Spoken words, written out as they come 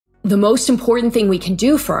the most important thing we can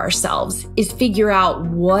do for ourselves is figure out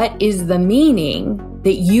what is the meaning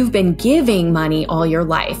that you've been giving money all your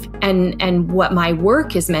life. And what my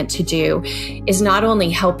work is meant to do is not only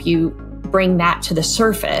help you bring that to the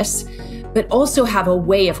surface, but also have a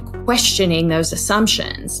way of questioning those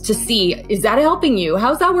assumptions to see, is that helping you?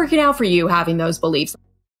 How's that working out for you, having those beliefs?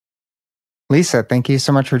 Leisa, thank you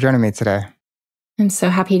so much for joining me today. I'm so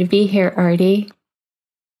happy to be here, Artie.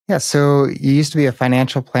 Yeah, so you used to be a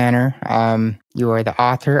financial planner. You are the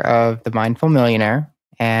author of The Mindful Millionaire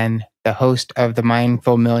and the host of the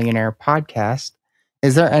Mindful Millionaire podcast.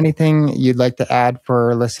 Is there anything you'd like to add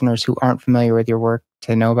for listeners who aren't familiar with your work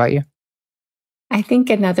to know about you? I think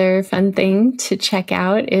another fun thing to check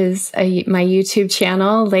out is my YouTube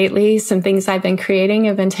channel. Lately, some things I've been creating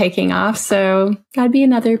have been taking off. So that'd be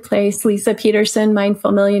another place. Leisa Peterson,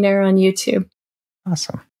 Mindful Millionaire on YouTube.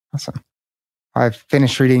 Awesome. I've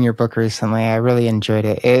finished reading your book recently. I really enjoyed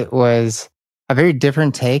it. It was a very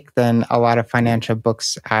different take than a lot of financial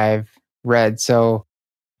books I've read. So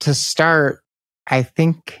to start,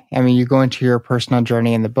 you go into your personal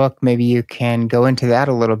journey in the book. Maybe you can go into that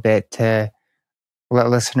a little bit to let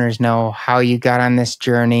listeners know how you got on this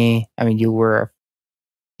journey. I mean,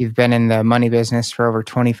 you've been in the money business for over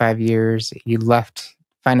 25 years. You left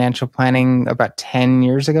financial planning about 10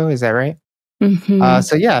 years ago. Is that right?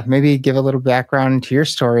 Mm-hmm. Maybe give a little background to your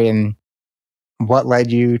story and what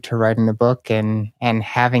led you to writing the book and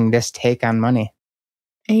having this take on money.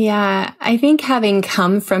 Yeah, I think having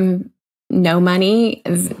come from no money,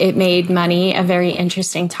 it made money a very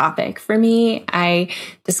interesting topic for me. I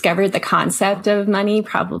discovered the concept of money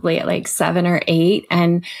probably at like 7 or 8.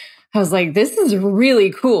 And I was like, this is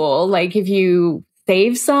really cool. Like if you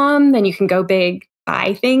save some, then you can go big,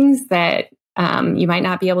 buy things that you might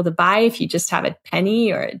not be able to buy if you just have a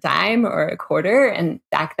penny or a dime or a quarter. And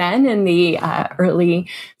back then in the early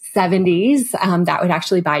 70s, that would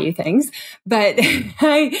actually buy you things. But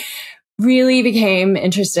I really became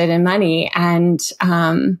interested in money. And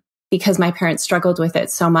because my parents struggled with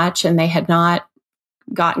it so much and they had not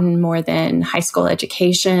gotten more than high school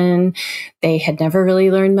education, they had never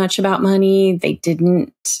really learned much about money. They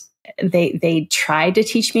tried to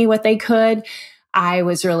teach me what they could. I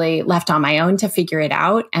was really left on my own to figure it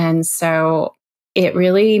out. And so it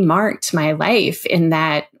really marked my life in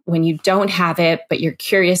that when you don't have it, but you're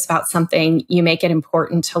curious about something, you make it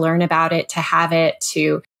important to learn about it, to have it,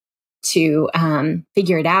 to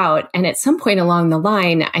figure it out. And at some point along the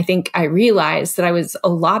line, I think I realized that I was a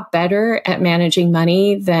lot better at managing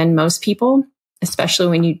money than most people, especially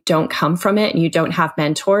when you don't come from it and you don't have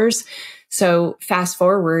mentors. So fast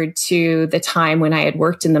forward to the time when I had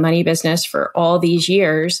worked in the money business for all these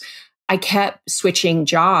years, I kept switching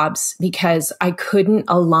jobs because I couldn't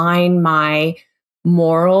align my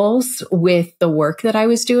morals with the work that I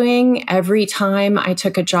was doing. Every time I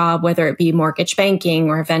took a job, whether it be mortgage banking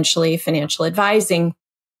or eventually financial advising,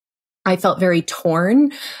 I felt very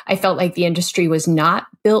torn. I felt like the industry was not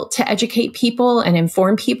built to educate people and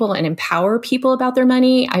inform people and empower people about their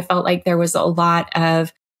money. I felt like there was a lot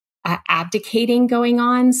of abdicating going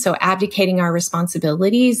on. So abdicating our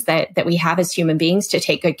responsibilities that we have as human beings to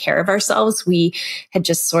take good care of ourselves. We had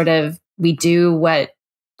just we do what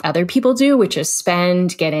other people do, which is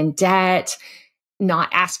spend, get in debt, not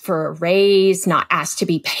ask for a raise, not ask to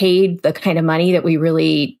be paid the kind of money that we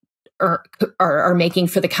really are making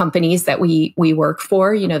for the companies that we work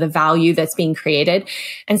for, the value that's being created.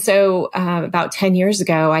 And so about 10 years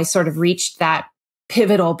ago, I sort of reached that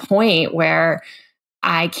pivotal point where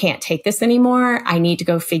I can't take this anymore. I need to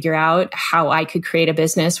go figure out how I could create a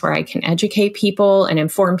business where I can educate people and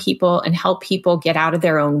inform people and help people get out of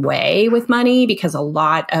their own way with money. Because a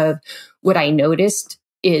lot of what I noticed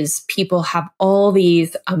is people have all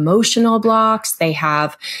these emotional blocks. They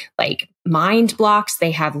have like mind blocks. They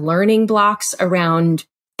have learning blocks around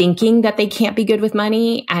thinking that they can't be good with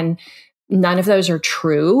money. And none of those are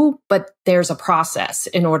true, but there's a process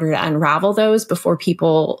in order to unravel those before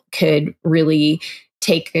people could really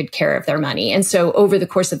take good care of their money. And so over the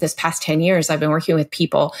course of this past 10 years, I've been working with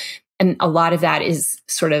people, and a lot of that is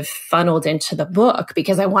sort of funneled into the book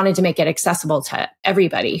because I wanted to make it accessible to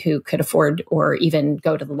everybody who could afford or even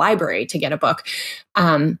go to the library to get a book.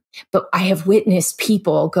 But I have witnessed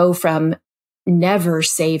people go from never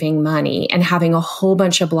saving money and having a whole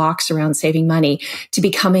bunch of blocks around saving money to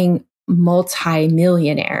becoming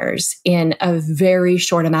multi-millionaires in a very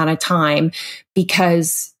short amount of time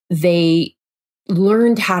because they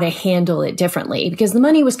learned how to handle it differently, because the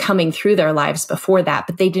money was coming through their lives before that,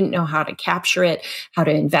 but they didn't know how to capture it, how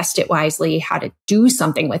to invest it wisely, how to do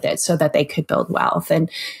something with it so that they could build wealth. And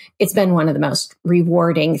it's been one of the most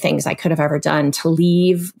rewarding things I could have ever done to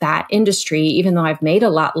leave that industry. Even though I've made a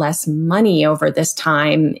lot less money over this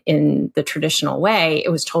time in the traditional way, it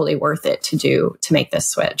was totally worth it to make this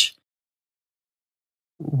switch.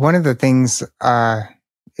 One of the things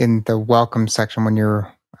in the welcome section, when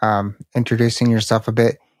you're introducing yourself a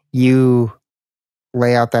bit, you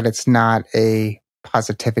lay out that it's not a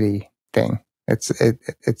positivity thing. It's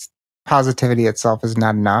positivity itself is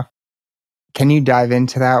not enough. Can you dive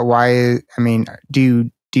into that? Why? I mean,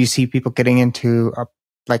 do you see people getting into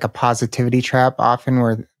a positivity trap often,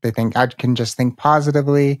 where they think I can just think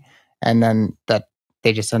positively, and then that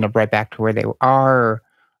they just end up right back to where they are?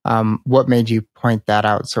 What made you point that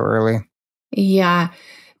out so early? Yeah,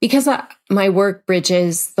 because my work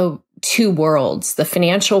bridges the two worlds, the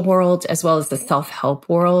financial world as well as the self-help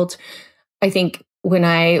world. I think when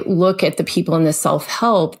I look at the people in the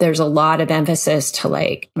self-help, there's a lot of emphasis to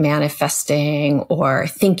like manifesting or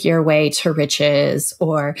think your way to riches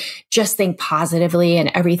or just think positively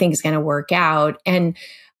and everything's going to work out. And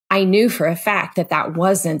I knew for a fact that that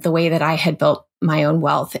wasn't the way that I had built my own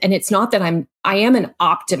wealth. And it's not that I am an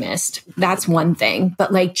optimist. That's one thing,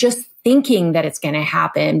 but like just thinking that it's going to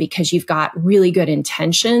happen because you've got really good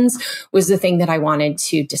intentions was the thing that I wanted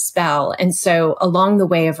to dispel. And so along the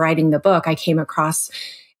way of writing the book, I came across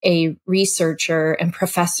a researcher and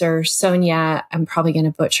professor, Sonia, I'm probably going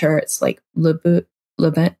to butcher. It's like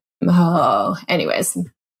anyways,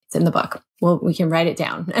 it's in the book. Well, we can write it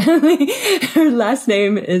down. Her last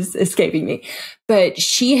name is escaping me. But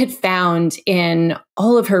she had found in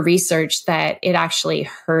all of her research that it actually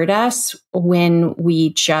hurt us when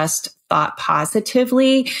we just thought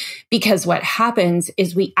positively, because what happens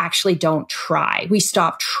is we actually don't try. We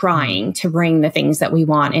stop trying to bring the things that we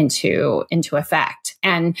want into effect.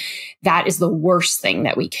 And that is the worst thing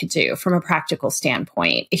that we could do from a practical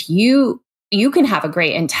standpoint. If you can have a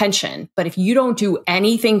great intention, but if you don't do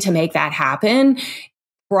anything to make that happen,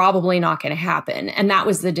 probably not going to happen. And that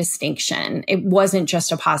was the distinction. It wasn't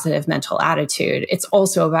just a positive mental attitude. It's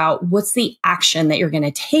also about what's the action that you're going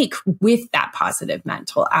to take with that positive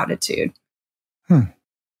mental attitude.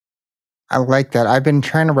 I like that. I've been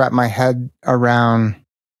trying to wrap my head around,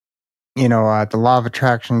 the law of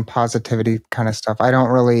attraction, positivity kind of stuff. I don't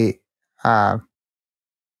really, I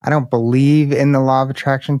don't believe in the law of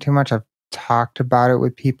attraction too much. I've talked about it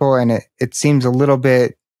with people, and it seems a little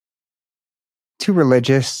bit too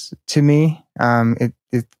religious to me.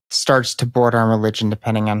 It starts to border on religion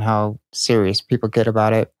depending on how serious people get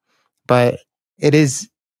about it. But it is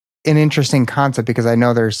an interesting concept because I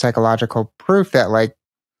know there's psychological proof that, like,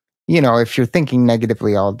 if you're thinking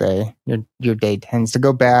negatively all day, your day tends to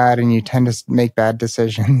go bad and you tend to make bad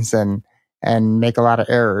decisions and make a lot of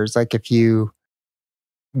errors. Like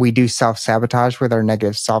we do self-sabotage with our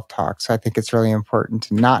negative self-talk. So I think it's really important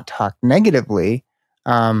to not talk negatively.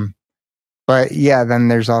 But yeah, then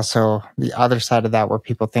there's also the other side of that where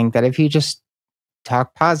people think that if you just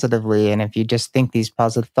talk positively and if you just think these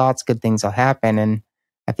positive thoughts, good things will happen. And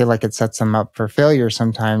I feel like it sets them up for failure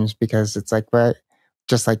sometimes, because it's like, but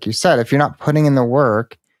just like you said, if you're not putting in the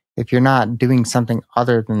work, if you're not doing something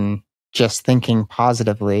other than just thinking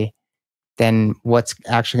positively, then what's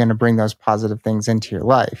actually going to bring those positive things into your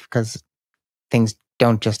life? Because things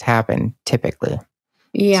don't just happen typically.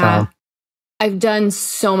 Yeah. So, I've done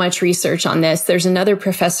so much research on this. There's another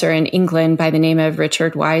professor in England by the name of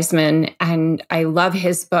Richard Wiseman, and I love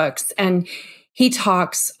his books. And he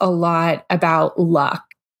talks a lot about luck,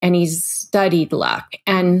 and he's studied luck.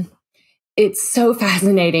 And it's so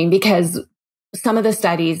fascinating because some of the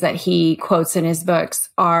studies that he quotes in his books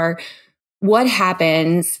are what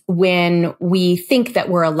happens when we think that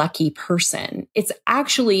we're a lucky person.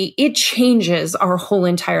 It changes our whole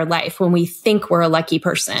entire life when we think we're a lucky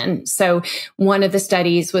person. So one of the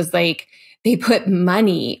studies was like, they put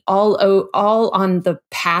money all on the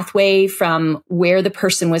pathway from where the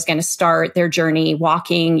person was going to start their journey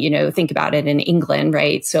walking. Think about it in England,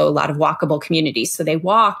 right? So a lot of walkable communities. So they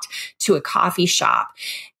walked to a coffee shop,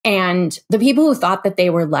 and the people who thought that they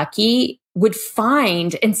were lucky would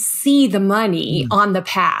find and see the money on the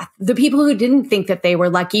path. The people who didn't think that they were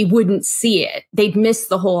lucky wouldn't see it. They'd miss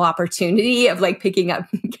the whole opportunity of like picking up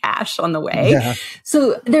cash on the way. Yeah.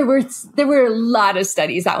 So there were a lot of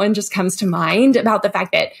studies. That one just comes to mind about the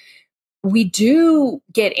fact that we do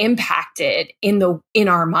get impacted in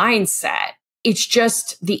our mindset. It's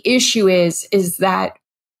just the issue is that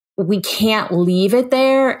we can't leave it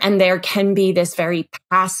there. And there can be this very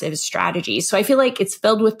passive strategy. So I feel like it's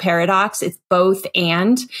filled with paradox. It's both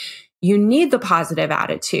and. You need the positive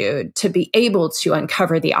attitude to be able to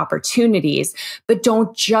uncover the opportunities, but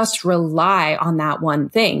don't just rely on that one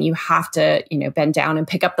thing. You have to, bend down and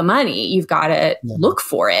pick up the money. You've got to look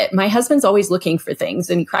for it. My husband's always looking for things,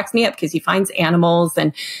 and he cracks me up because he finds animals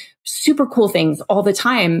and super cool things all the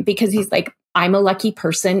time, because he's like, I'm a lucky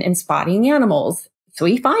person in spotting animals. So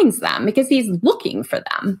he finds them because he's looking for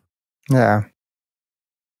them. Yeah.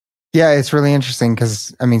 Yeah, it's really interesting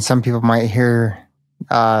because, some people might hear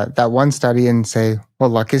that one study and say, well,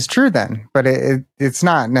 luck is true then. But it's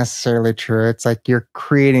not necessarily true. It's like you're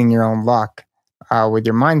creating your own luck with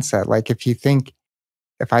your mindset. Like if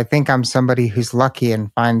I think I'm somebody who's lucky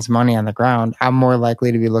and finds money on the ground, I'm more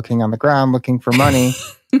likely to be looking on the ground, looking for money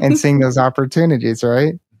and seeing those opportunities,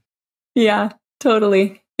 right? Yeah,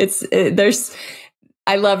 totally.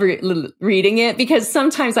 I love reading it because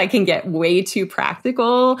sometimes I can get way too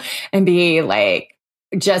practical and be like,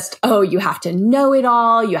 you have to know it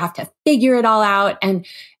all. You have to figure it all out. And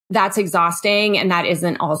that's exhausting. And that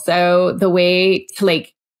isn't also the way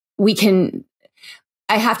to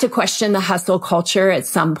I have to question the hustle culture at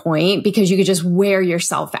some point, because you could just wear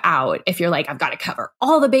yourself out if you're like, I've got to cover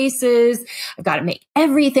all the bases. I've got to make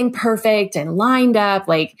everything perfect and lined up.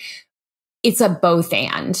 Like, it's a both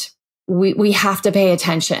and. We have to pay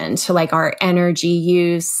attention to our energy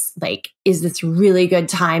use. Is this really good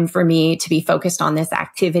time for me to be focused on this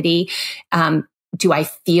activity? Do I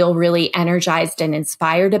feel really energized and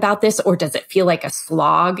inspired about this? Or does it feel like a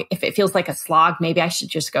slog? If it feels like a slog, maybe I should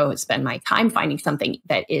just go spend my time finding something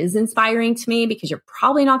that is inspiring to me, because you're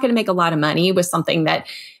probably not going to make a lot of money with something that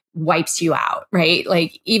wipes you out, right?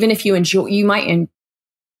 Even if you enjoy, you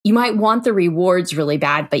might want the rewards really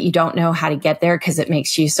bad, but you don't know how to get there because it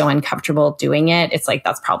makes you so uncomfortable doing it. It's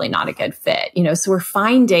that's probably not a good fit, So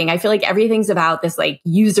I feel like everything's about this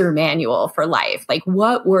user manual for life.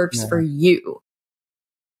 What works for you?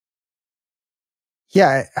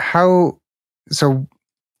 Yeah.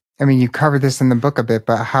 You covered this in the book a bit,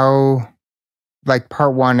 but how,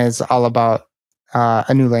 part one is all about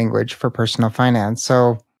a new language for personal finance.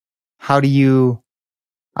 So how do you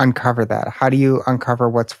uncover that? How do you uncover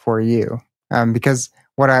what's for you? Because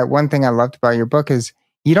one thing I loved about your book is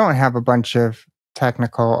you don't have a bunch of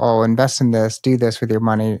technical, invest in this, do this with your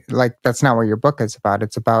money. That's not what your book is about.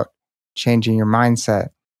 It's about changing your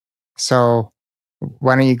mindset. So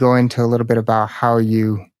why don't you go into a little bit about how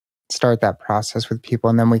you start that process with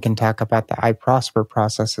people, and then we can talk about the I Prosper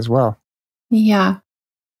process as well. Yeah.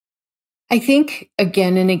 I think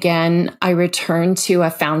again and again, I return to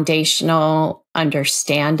a foundational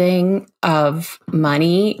understanding of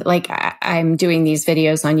money. I'm doing these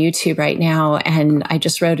videos on YouTube right now, and I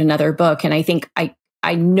just wrote another book. And I think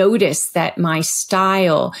I noticed that my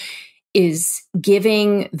style is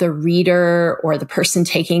giving the reader or the person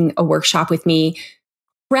taking a workshop with me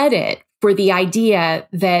credit for the idea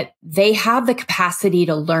that they have the capacity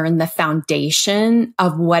to learn the foundation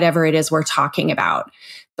of whatever it is we're talking about.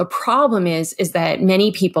 The problem is that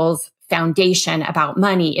many people's foundation about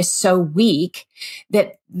money is so weak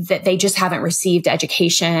that they just haven't received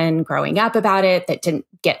education growing up about it, that didn't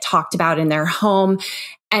get talked about in their home.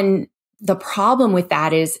 And the problem with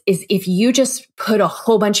that is if you just put a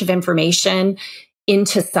whole bunch of information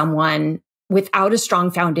into someone without a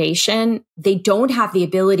strong foundation, they don't have the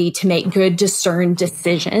ability to make good discerning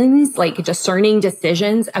decisions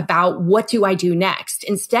about what do I do next.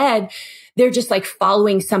 Instead, they're just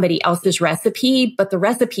following somebody else's recipe, but the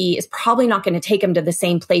recipe is probably not going to take them to the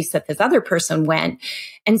same place that this other person went.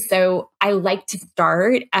 And so I like to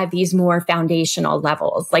start at these more foundational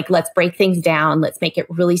levels. Let's break things down. Let's make it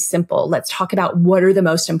really simple. Let's talk about what are the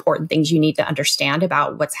most important things you need to understand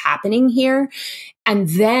about what's happening here. And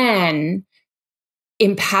then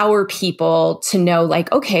empower people to know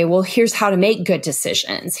okay, well, here's how to make good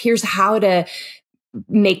decisions. Here's how to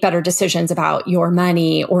make better decisions about your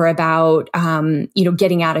money, or about,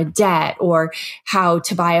 getting out of debt, or how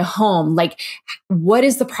to buy a home. What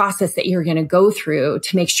is the process that you're going to go through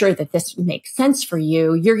to make sure that this makes sense for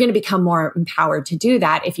you? You're going to become more empowered to do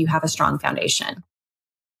that if you have a strong foundation.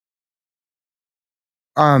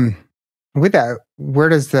 With that, where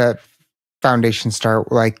does that foundation start?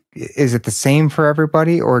 Is it the same for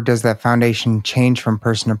everybody, or does that foundation change from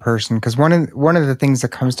person to person? Because one of the things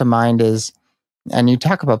that comes to mind is, and you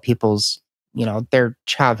talk about people's, their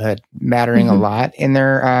childhood mattering a lot in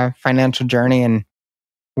their financial journey. And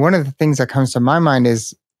one of the things that comes to my mind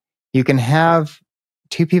is you can have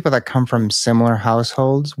two people that come from similar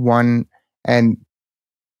households. And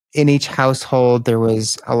in each household, there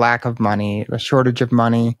was a lack of money, a shortage of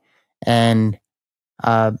money. and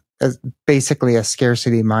basically a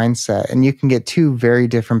scarcity mindset. And you can get two very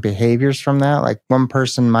different behaviors from that. Like one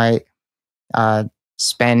person might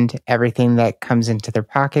spend everything that comes into their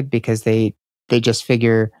pocket because they just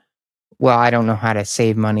figure, well, I don't know how to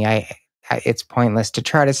save money. It's pointless to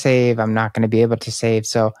try to save. I'm not going to be able to save,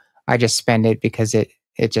 so I just spend it because it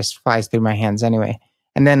just flies through my hands anyway.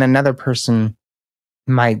 And then another person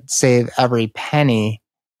might save every penny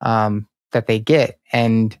that they get,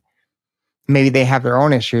 and maybe they have their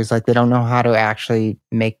own issues, like they don't know how to actually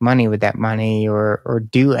make money with that money or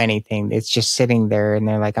do anything. It's just sitting there, and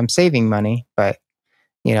they're like, I'm saving money, but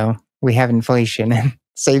we have inflation, and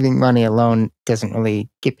saving money alone doesn't really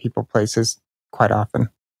get people places quite often.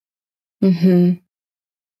 Mm-hmm.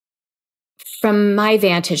 From my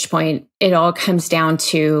vantage point, it all comes down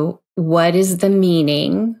to what is the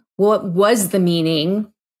meaning? What was the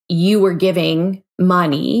meaning you were giving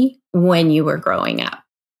money when you were growing up?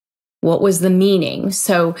 What was the meaning?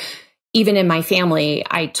 So even in my family,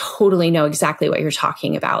 I totally know exactly what you're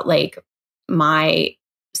talking about. Like my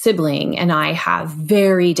sibling and I have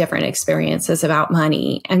very different experiences about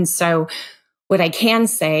money. And so what I can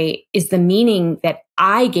say is the meaning that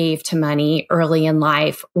I gave to money early in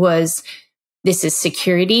life was, this is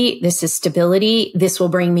security, this is stability, this will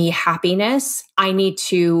bring me happiness. I need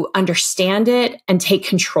to understand it and take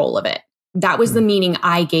control of it. That was the meaning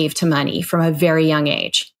I gave to money from a very young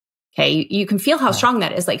age. Okay, you can feel how strong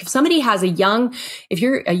that is. Like if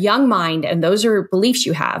you're a young mind and those are beliefs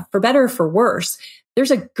you have, for better or for worse,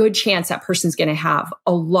 there's a good chance that person's going to have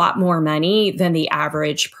a lot more money than the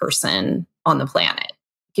average person on the planet,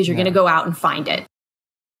 because you're going to go out and find it.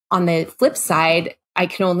 On the flip side, I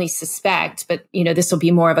can only suspect, but this will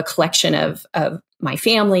be more of a collection of my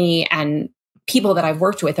family and people that I've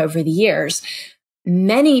worked with over the years.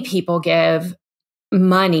 Many people give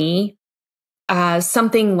money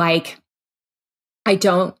something like, I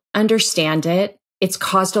don't understand it. It's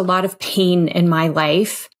caused a lot of pain in my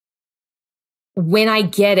life. When I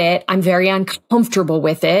get it, I'm very uncomfortable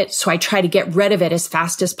with it. So I try to get rid of it as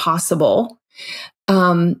fast as possible.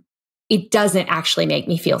 It doesn't actually make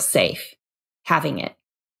me feel safe having it.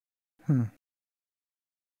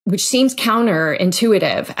 Which seems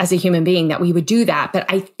counterintuitive as a human being that we would do that. But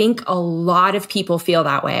I think a lot of people feel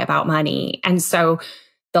that way about money. And so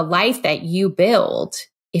the life that you build,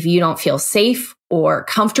 if you don't feel safe or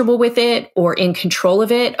comfortable with it or in control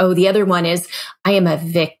of it, the other one is, I am a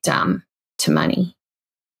victim to money.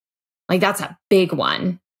 Like that's a big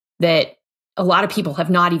one that a lot of people have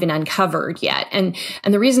not even uncovered yet. And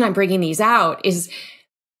the reason I'm bringing these out is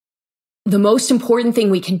the most important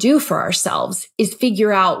thing we can do for ourselves is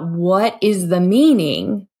figure out what is the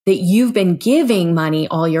meaning that you've been giving money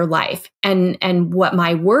all your life. And what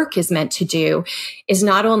my work is meant to do is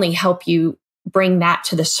not only help you bring that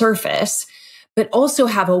to the surface, but also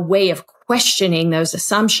have a way of questioning those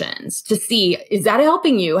assumptions to see, is that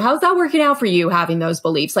helping you? How's that working out for you, having those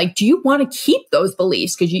beliefs? Like, do you want to keep those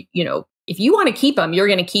beliefs? Because if you want to keep them, you're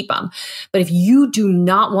going to keep them. But if you do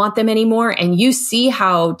not want them anymore and you see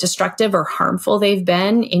how destructive or harmful they've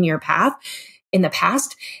been in your path in the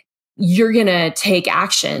past, you're going to take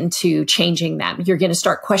action to changing them. You're going to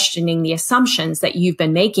start questioning the assumptions that you've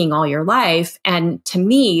been making all your life. And to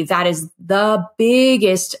me, that is the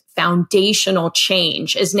biggest foundational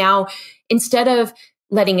change, is now, instead of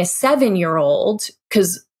letting a 7-year-old,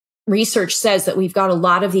 because research says that we've got a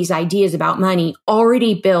lot of these ideas about money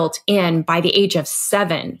already built in by the age of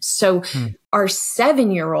 7. So our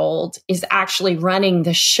 7-year-old is actually running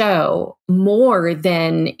the show more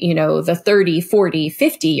than, the 30, 40,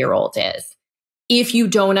 50-year-old is. If you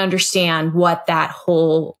don't understand what that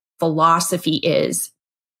whole philosophy is,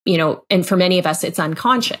 and for many of us, it's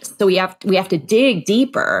unconscious. So we have to dig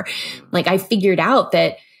deeper. Like, I figured out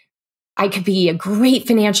that I could be a great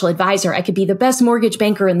financial advisor. I could be the best mortgage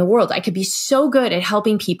banker in the world. I could be so good at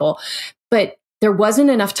helping people, but there wasn't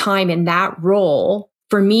enough time in that role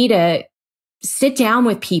for me to sit down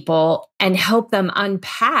with people and help them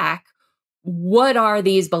unpack, what are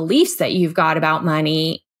these beliefs that you've got about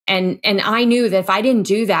money? And I knew that if I didn't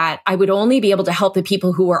do that, I would only be able to help the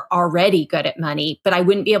people who were already good at money, but I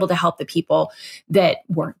wouldn't be able to help the people that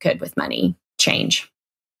weren't good with money change.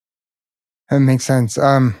 That makes sense.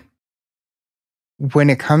 When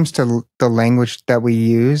it comes to the language that we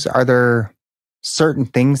use, are there certain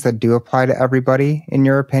things that do apply to everybody, in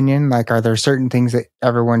your opinion? Like, are there certain things that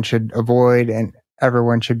everyone should avoid and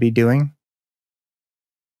everyone should be doing?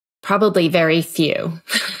 Probably very few.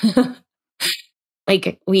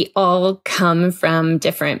 Like, we all come from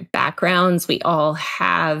different backgrounds. We all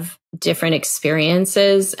have different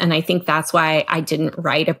experiences. And I think that's why I didn't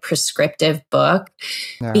write a prescriptive book,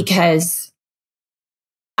 Yeah. because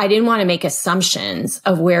I didn't want to make assumptions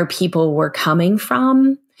of where people were coming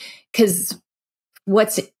from. Because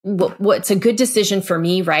what's a good decision for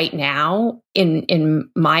me right now in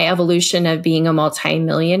my evolution of being a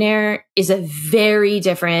multimillionaire is a very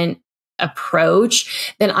different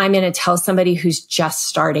approach than I'm going to tell somebody who's just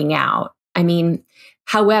starting out. I mean,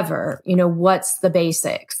 however, what's the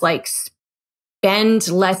basics? Like, spend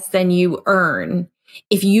less than you earn.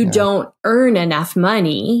 If you don't earn enough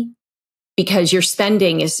money because your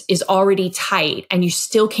spending is already tight and you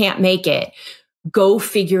still can't make it, go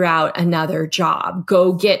figure out another job,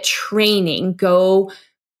 go get training, go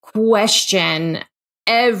question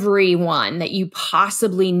everyone that you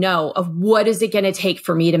possibly know of what is it going to take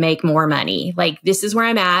for me to make more money? Like, this is where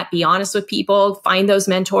I'm at. Be honest with people, find those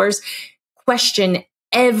mentors, question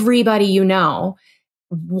everybody you know.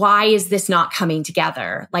 Why is this not coming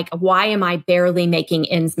together? Like, why am I barely making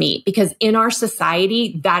ends meet? Because in our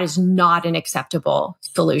society, that is not an acceptable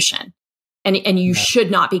solution. And you should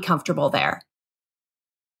not be comfortable there.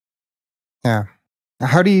 Yeah.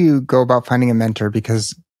 How do you go about finding a mentor?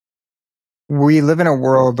 Because we live in a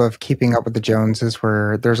world of keeping up with the Joneses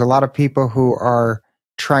where there's a lot of people who are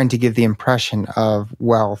trying to give the impression of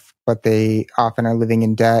wealth, but they often are living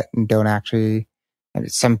in debt and don't actually.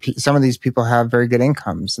 And some of these people have very good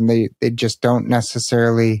incomes, and they just don't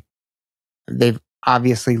necessarily. They've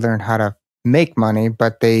obviously learned how to make money,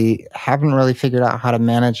 but they haven't really figured out how to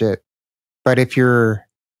manage it. But if you're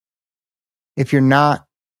not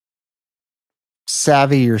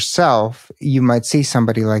savvy yourself, you might see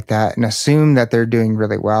somebody like that and assume that they're doing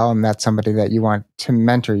really well, and that's somebody that you want to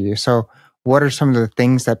mentor you. So what are some of the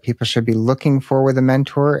things that people should be looking for with a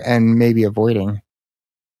mentor and maybe avoiding?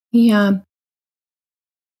 Yeah.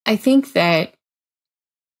 I think that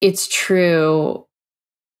it's true.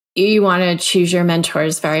 You want to choose your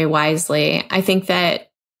mentors very wisely. I think that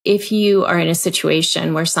if you are in a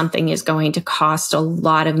situation where something is going to cost a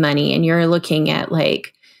lot of money and you're looking at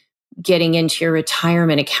like getting into your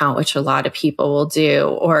retirement account, which a lot of people will do,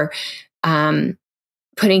 or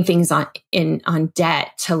putting things on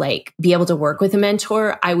debt to like be able to work with a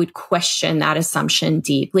mentor, I would question that assumption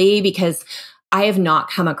deeply, because I have not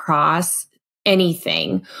come across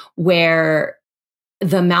anything where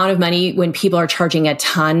the amount of money, when people are charging a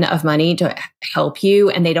ton of money to help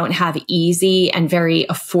you and they don't have easy and very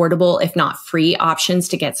affordable, if not free options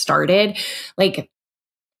to get started. Like,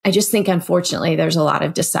 I just think, unfortunately, there's a lot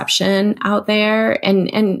of deception out there.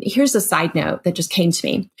 And here's a side note that just came to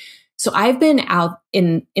me. So I've been out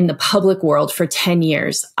in the public world for 10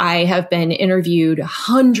 years. I have been interviewed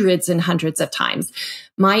hundreds and hundreds of times.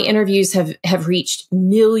 My interviews have reached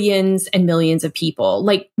millions and millions of people.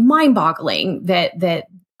 Like, mind-boggling that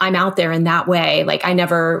I'm out there in that way. Like, I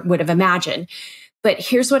never would have imagined. But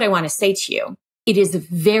here's what I want to say to you. It is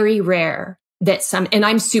very rare that and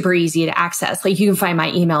I'm super easy to access. Like, you can find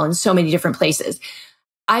my email in so many different places.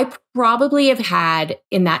 I probably have had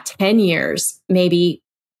in that 10 years, maybe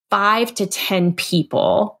 5 to 10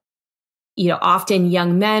 people, often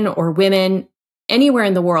young men or women anywhere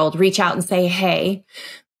in the world, reach out and say, hey,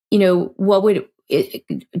 do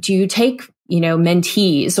you take,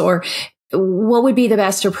 mentees, or what would be the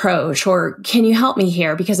best approach? Or can you help me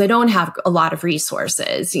here? Because I don't have a lot of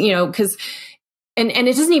resources, because and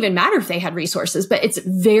it doesn't even matter if they had resources, but it's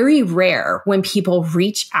very rare when people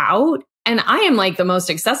reach out. And I am like the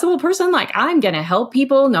most accessible person. Like, I'm going to help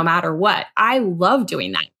people no matter what. I love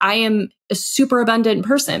doing that. I am a super abundant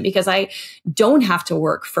person because I don't have to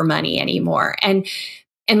work for money anymore. And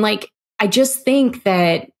like, I just think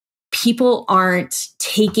that people aren't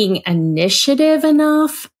taking initiative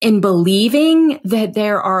enough in believing that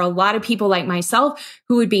there are a lot of people like myself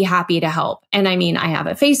who would be happy to help. And I mean, I have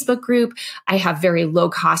a Facebook group. I have very low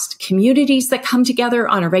cost communities that come together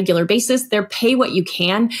on a regular basis. They're pay what you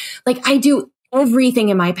can. Like, I do everything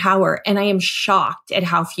in my power. And I am shocked at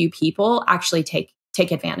how few people actually take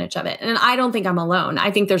advantage of it. And I don't think I'm alone. I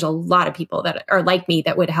think there's a lot of people that are like me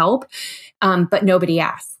that would help, but nobody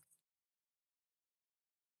asks.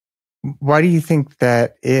 Why do you think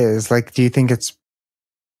that is? Like, do you think it's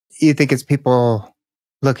people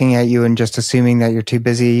looking at you and just assuming that you're too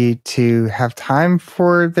busy to have time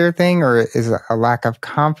for their thing? Or is it a lack of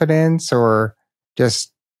confidence, or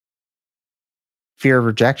just fear of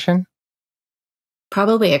rejection?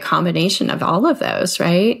 Probably a combination of all of those,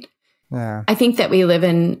 right? Yeah. I think that we live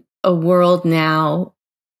in a world now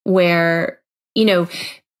where,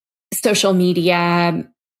 social media,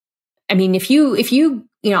 I mean, if you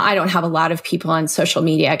I don't have a lot of people on social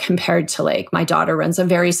media compared to like my daughter runs a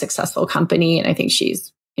very successful company. And I think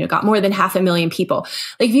she's, got more than 500,000 people.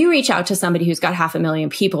 Like if you reach out to somebody who's got 500,000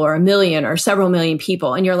 people or 1 million or several million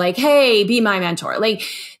people and you're like, hey, be my mentor, like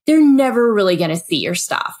they're never really going to see your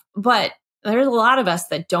stuff. But there's a lot of us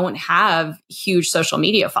that don't have huge social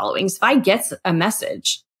media followings. If I get a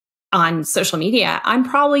message on social media, I'm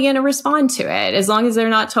probably going to respond to it as long as they're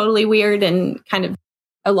not totally weird and kind of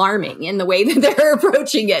alarming in the way that they're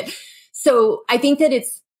approaching it. So I think that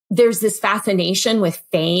there's this fascination with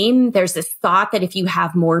fame. There's this thought that if you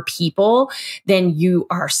have more people, then you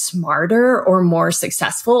are smarter or more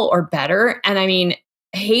successful or better. And I mean,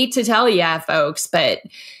 I hate to tell you, folks, but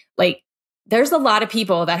like there's a lot of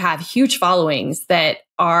people that have huge followings that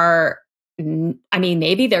are,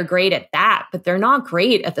 maybe they're great at that, but they're not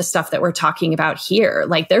great at the stuff that we're talking about here.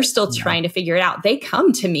 Like they're still trying to figure it out. They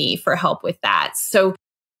come to me for help with that. So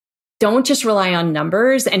don't just rely on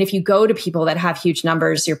numbers. And if you go to people that have huge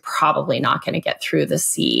numbers, you're probably not going to get through the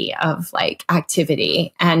sea of like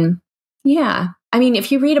activity. And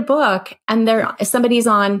if you read a book and somebody's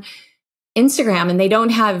on Instagram and they don't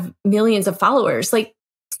have millions of followers, like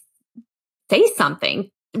say something,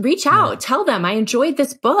 reach out, tell them I enjoyed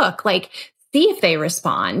this book, like see if they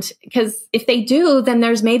respond. Because if they do, then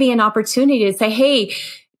there's maybe an opportunity to say, hey,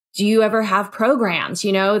 do you ever have programs,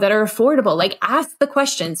 that are affordable? Like ask the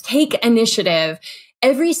questions, take initiative.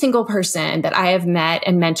 Every single person that I have met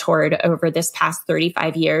and mentored over this past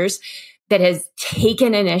 35 years that has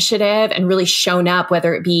taken initiative and really shown up,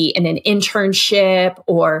 whether it be in an internship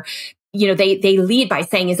or, they lead by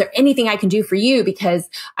saying, is there anything I can do for you? Because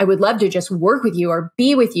I would love to just work with you or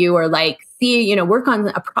be with you or like see, work on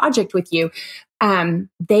a project with you.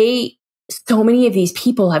 So many of these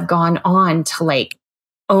people have gone on to like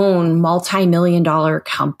own multi-million-dollar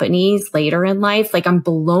companies later in life. Like I'm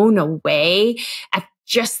blown away at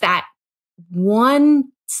just that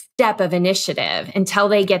one step of initiative until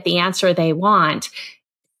they get the answer they want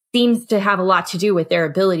seems to have a lot to do with their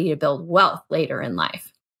ability to build wealth later in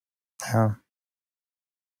life. Yeah.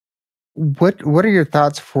 What are your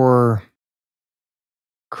thoughts for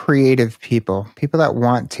creative people that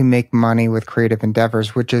want to make money with creative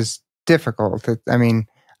endeavors, which is difficult?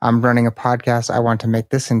 I'm running a podcast. I want to make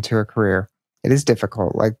this into a career. It is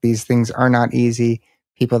difficult. Like these things are not easy.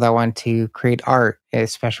 People that want to create art,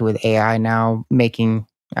 especially with AI now making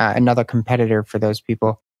another competitor for those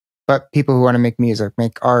people. But people who want to make music,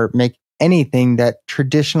 make art, make anything that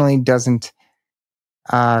traditionally doesn't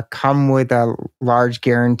come with a large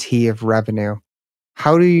guarantee of revenue.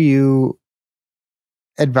 How do you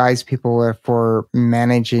advise people for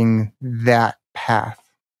managing that path?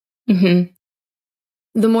 Mm-hmm.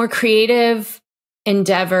 The more creative,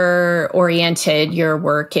 endeavor-oriented your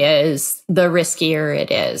work is, the riskier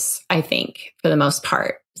it is, I think, for the most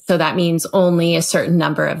part. So that means only a certain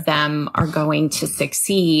number of them are going to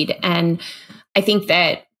succeed. And I think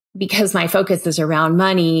that because my focus is around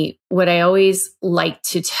money, what I always like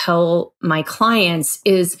to tell my clients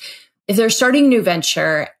is if they're starting a new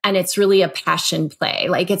venture and it's really a passion play,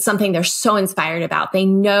 like it's something they're so inspired about, they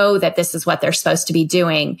know that this is what they're supposed to be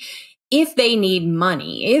doing. If they need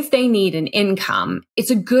money, if they need an income,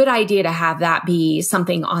 it's a good idea to have that be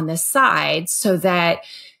something on the side so that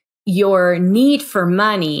your need for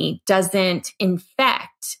money doesn't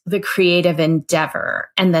infect the creative endeavor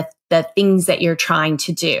and the things that you're trying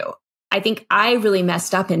to do. I think I really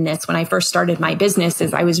messed up in this when I first started my business.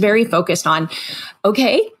 Is I was very focused on,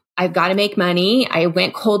 okay, I've got to make money. I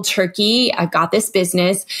went cold turkey. I've got this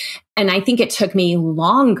business. And I think it took me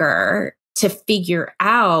longer to figure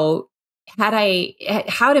out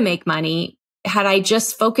how to make money. Had I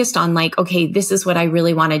just focused on like, okay, this is what I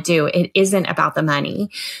really want to do. It isn't about the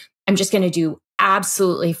money. I'm just going to do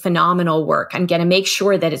absolutely phenomenal work. I'm going to make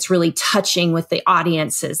sure that it's really touching with the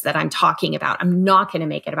audiences that I'm talking about. I'm not going to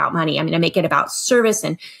make it about money. I'm going to make it about service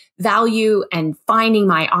and value and finding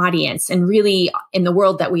my audience. And really in the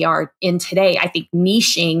world that we are in today, I think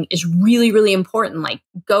niching is really, really important. Like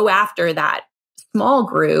go after that small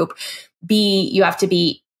group. You have to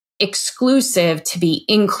be exclusive to be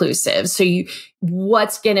inclusive. So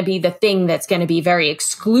what's going to be the thing that's going to be very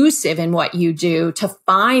exclusive in what you do to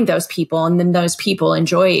find those people, and then those people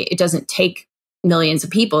enjoy it. It doesn't take millions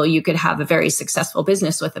of people. You could have a very successful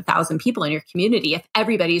business with 1,000 people in your community if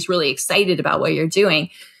everybody's really excited about what you're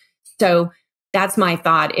doing. So that's my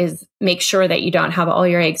thought, is make sure that you don't have all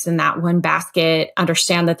your eggs in that one basket.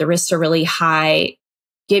 Understand that the risks are really high.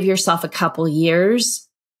 Give yourself a couple years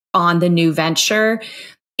on the new venture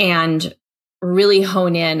and really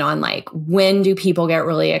hone in on like, when do people get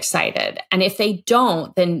really excited? And if they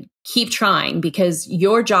don't, then keep trying, because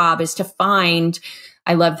your job is to find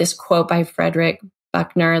I love this quote by Frederick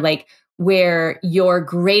Buckner, like, where your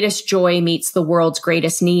greatest joy meets the world's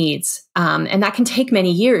greatest needs. And that can take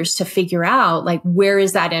many years to figure out, like, where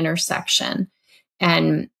is that intersection?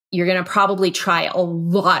 And you're going to probably try a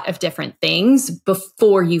lot of different things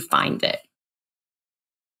before you find it.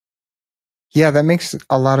 Yeah, that makes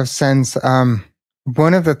a lot of sense.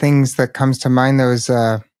 One of the things that comes to mind, though, is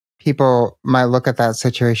people might look at that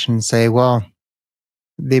situation and say, well,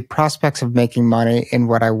 the prospects of making money in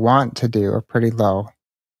what I want to do are pretty low.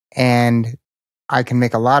 And I can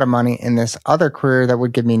make a lot of money in this other career that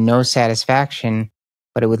would give me no satisfaction,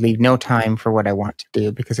 but it would leave no time for what I want to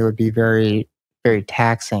do because it would be very, very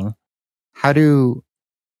taxing. How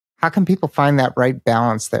can people find that right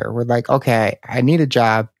balance there? We're like, okay, I need a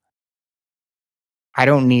job. I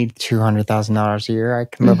don't need $200,000 a year. I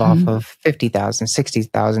can live off of $50,000,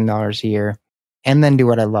 $60,000 a year and then do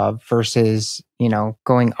what I love versus,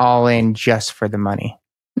 going all in just for the money.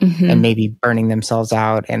 And maybe burning themselves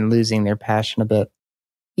out and losing their passion a bit.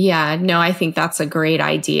 Yeah, no, I think that's a great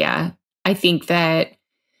idea. I think that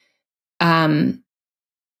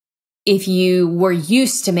if you were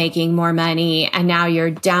used to making more money and now you're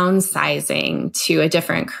downsizing to a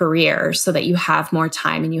different career so that you have more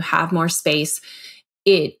time and you have more space,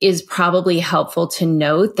 it is probably helpful to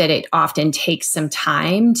note that it often takes some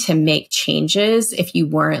time to make changes if you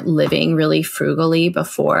weren't living really frugally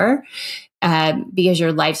before. Because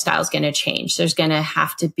your lifestyle is going to change. There's going to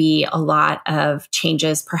have to be a lot of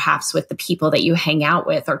changes, perhaps with the people that you hang out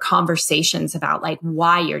with, or conversations about like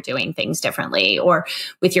why you're doing things differently, or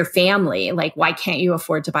with your family, like why can't you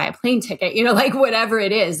afford to buy a plane ticket? Like whatever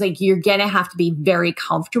it is, like you're going to have to be very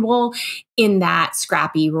comfortable in that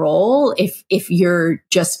scrappy role if you're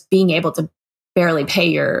just being able to barely pay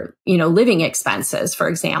your, living expenses, for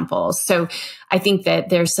example. So I think that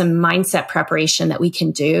there's some mindset preparation that we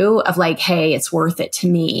can do of like, hey, it's worth it to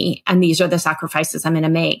me. And these are the sacrifices I'm going to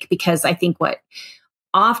make. Because I think what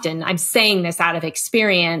often, I'm saying this out of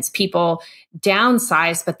experience, people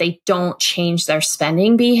downsize, but they don't change their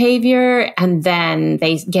spending behavior. And then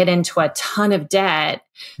they get into a ton of debt.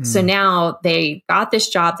 So now they got this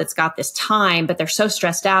job that's got this time, but they're so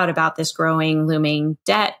stressed out about this growing, looming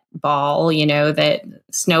debt ball, that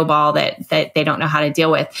snowball that they don't know how to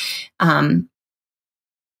deal with. I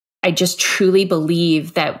just truly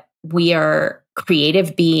believe that we are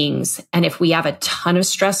creative beings. And if we have a ton of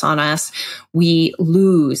stress on us, we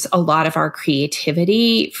lose a lot of our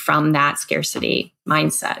creativity from that scarcity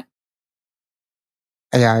mindset.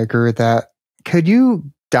 Yeah, I agree with that. Could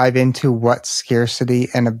you dive into what scarcity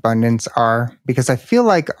and abundance are? Because I feel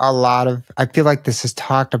like this is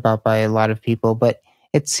talked about by a lot of people, but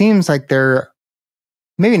it seems like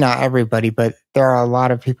maybe not everybody, but there are a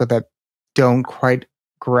lot of people that don't quite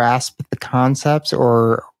grasp the concepts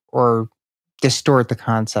or distort the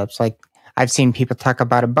concepts. Like I've seen people talk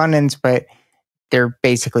about abundance, but they're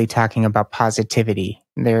basically talking about positivity.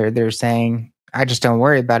 They're saying, I just don't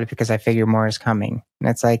worry about it because I figure more is coming. And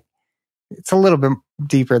it's like, it's a little bit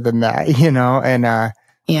deeper than that,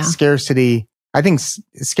 and scarcity. I think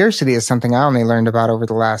scarcity is something I only learned about over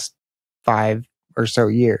the last 5 or so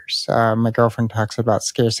years. My girlfriend talks about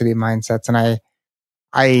scarcity mindsets, and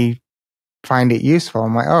I find it useful.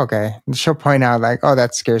 I'm like, oh, okay. And she'll point out like, oh,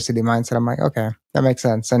 that's scarcity mindset. I'm like, okay, that makes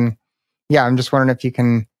sense. And yeah, I'm just wondering if you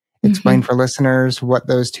can explain for listeners what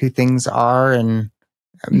those two things are and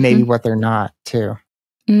maybe what they're not too.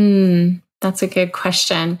 That's a good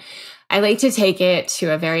question. I like to take it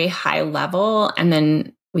to a very high level and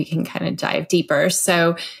then we can kind of dive deeper.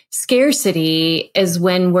 So scarcity is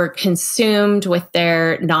when we're consumed with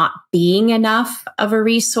there not being enough of a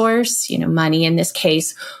resource, money in this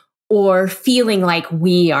case, or feeling like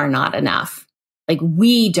we are not enough. Like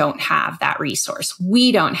we don't have that resource.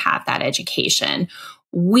 We don't have that education.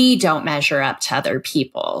 We don't measure up to other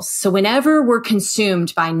people. So whenever we're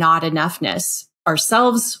consumed by not enoughness,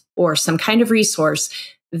 ourselves or some kind of resource,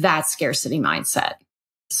 that's scarcity mindset.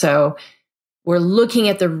 So we're looking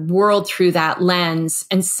at the world through that lens.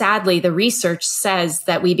 And sadly, the research says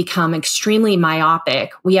that we become extremely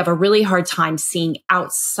myopic. We have a really hard time seeing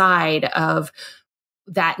outside of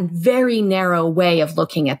that very narrow way of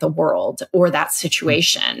looking at the world or that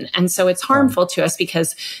situation. And so it's harmful to us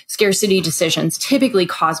because scarcity decisions typically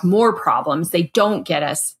cause more problems. They don't get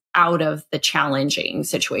us out of the challenging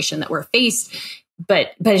situation that we're faced,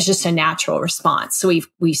 but it's just a natural response. So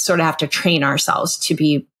we sort of have to train ourselves to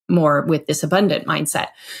be more with this abundant mindset.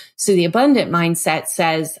 So the abundant mindset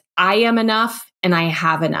says, I am enough and I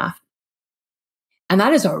have enough. And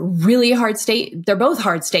that is a really hard state. They're both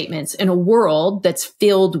hard statements in a world that's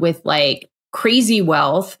filled with like crazy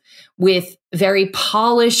wealth, with very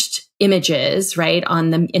polished images, right,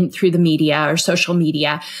 through the media or social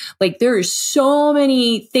media. Like there are so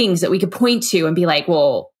many things that we could point to and be like,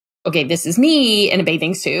 well, okay, this is me in a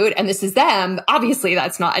bathing suit and this is them. Obviously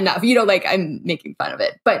that's not enough. Like I'm making fun of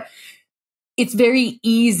it, but it's very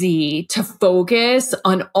easy to focus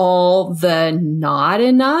on all the not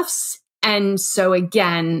enoughs. And so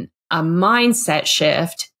again, a mindset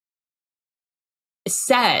shift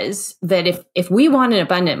says that if we want an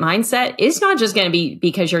abundant mindset, it's not just going to be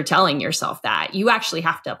because you're telling yourself that. You actually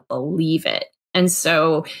have to believe it. And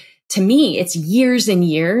so to me, it's years and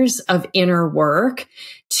years of inner work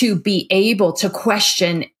to be able to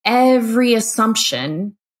question every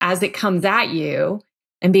assumption as it comes at you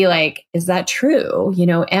and be like, is that true?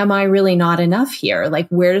 Am I really not enough here? Like,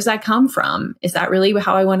 where does that come from? Is that really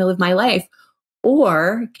how I want to live my life?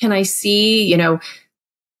 Or can I see,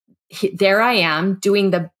 there I am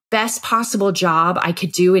doing the best possible job I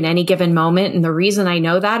could do in any given moment. And the reason I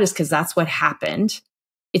know that is because that's what happened.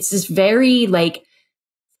 It's this very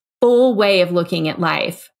full way of looking at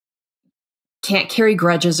life. Can't carry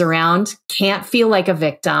grudges around, can't feel like a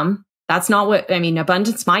victim. That's not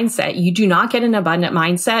abundance mindset. You do not get an abundant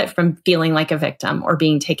mindset from feeling like a victim or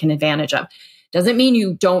being taken advantage of. Doesn't mean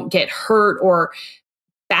you don't get hurt or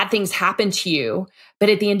bad things happen to you. But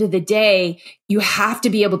at the end of the day, you have to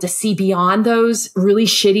be able to see beyond those really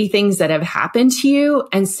shitty things that have happened to you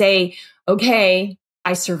and say, okay,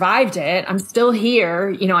 I survived it. I'm still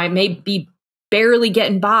here. I may be barely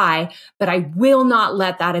getting by, but I will not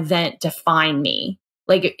let that event define me.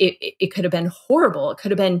 Like it could have been horrible. It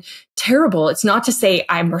could have been terrible. It's not to say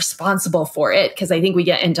I'm responsible for it, because I think we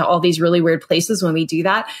get into all these really weird places when we do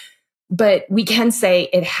that. But we can say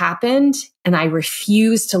it happened and I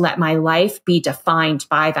refuse to let my life be defined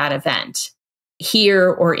by that event here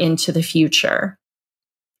or into the future.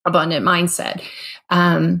 Abundant mindset.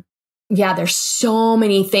 There's so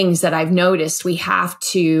many things that I've noticed we have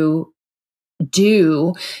to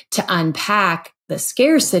do to unpack the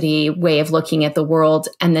scarcity way of looking at the world,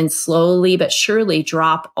 and then slowly but surely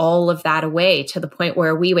drop all of that away to the point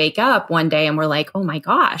where we wake up one day and we're like, oh my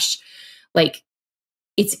gosh, like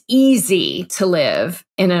it's easy to live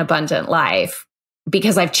in an abundant life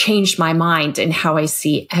because I've changed my mind in how I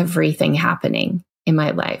see everything happening in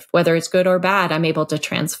my life. Whether it's good or bad, I'm able to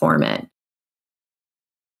transform it.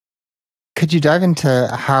 Could you dive into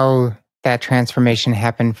how that transformation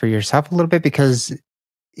happened for yourself a little bit? Because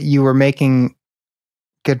you were making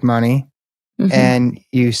good money and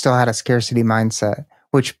you still had a scarcity mindset,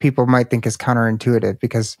 which people might think is counterintuitive,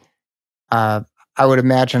 because I would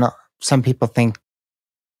imagine some people think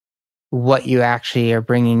what you actually are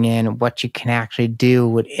bringing in, what you can actually do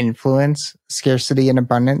would influence scarcity and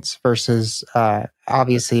abundance versus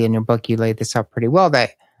obviously in your book, you laid this out pretty well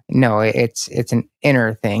that no, it's an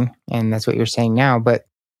inner thing. And that's what you're saying now. But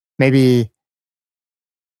maybe,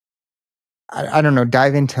 I don't know,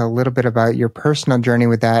 dive into a little bit about your personal journey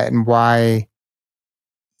with that and why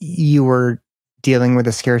you were dealing with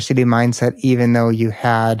a scarcity mindset, even though you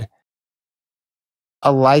had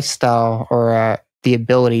a lifestyle or the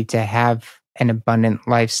ability to have an abundant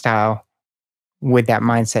lifestyle with that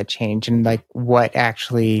mindset change, and like what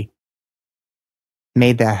actually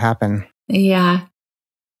made that happen. Yeah,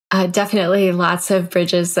 definitely lots of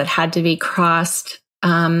bridges that had to be crossed.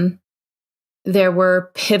 There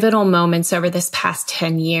were pivotal moments over this past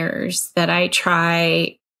 10 years that I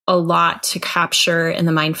try a lot to capture in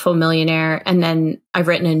the Mindful Millionaire. And then I've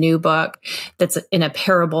written a new book that's in a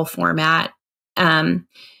parable format. And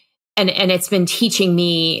it's been teaching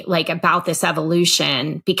me like about this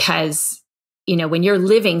evolution, because, when you're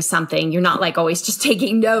living something, you're not like always just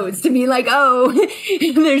taking notes to be like, oh,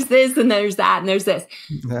 there's this and there's that and there's this.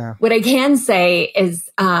 Yeah. What I can say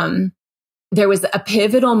is, there was a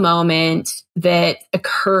pivotal moment that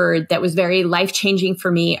occurred that was very life-changing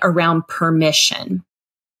for me around permission.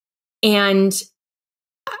 And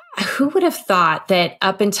who would have thought that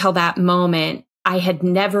up until that moment, I had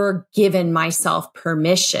never given myself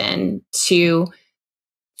permission to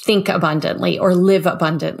think abundantly or live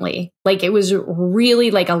abundantly. Like it was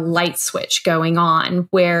really like a light switch going on,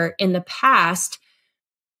 where in the past,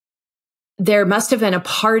 there must have been a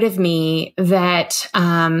part of me that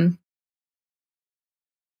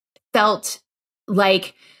felt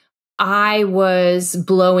like I was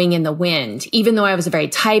blowing in the wind. Even though I was a very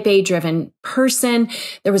type A driven person,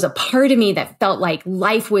 there was a part of me that felt like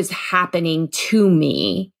life was happening to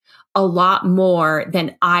me a lot more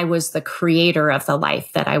than I was the creator of the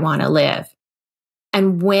life that I want to live.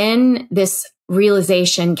 And when this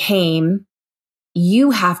realization came,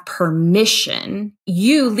 you have permission.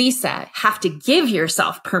 You, Leisa, have to give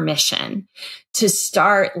yourself permission to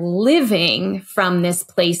start living from this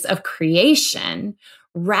place of creation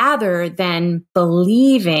rather than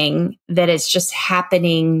believing that it's just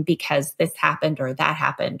happening because this happened or that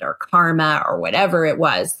happened or karma or whatever it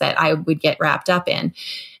was that I would get wrapped up in.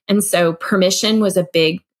 And so permission was a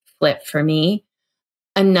big flip for me.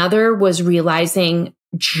 Another was realizing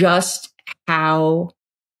just how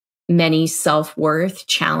many self-worth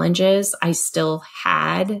challenges I still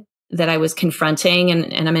had that I was confronting.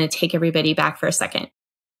 And I'm going to take everybody back for a second.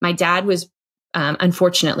 My dad was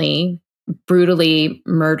unfortunately brutally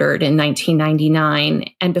murdered in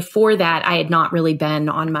 1999. And before that, I had not really been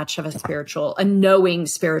on much of a knowing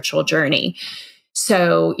spiritual journey.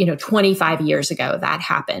 So, 25 years ago, that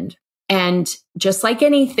happened. And just like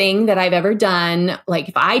anything that I've ever done, like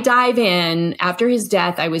if I dive in after his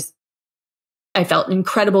death, I felt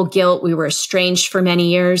incredible guilt. We were estranged for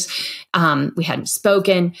many years. We hadn't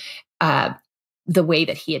spoken. The way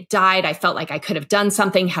that he had died, I felt like I could have done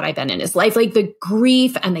something had I been in his life. Like the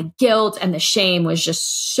grief and the guilt and the shame was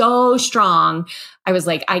just so strong. I was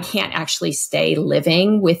like, I can't actually stay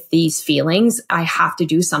living with these feelings. I have to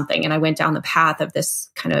do something. And I went down the path of this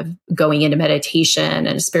kind of going into meditation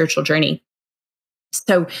and a spiritual journey.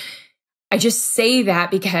 So I just say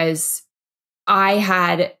that because I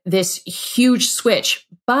had this huge switch,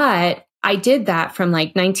 but I did that from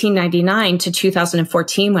like 1999 to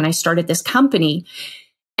 2014 when I started this company.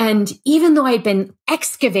 And even though I'd been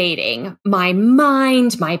excavating my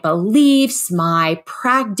mind, my beliefs, my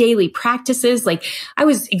daily practices, like I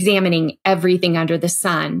was examining everything under the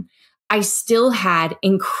sun, I still had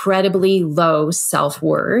incredibly low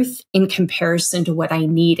self-worth in comparison to what I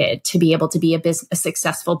needed to be able to be a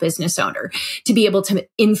successful business owner, to be able to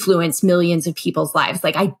influence millions of people's lives.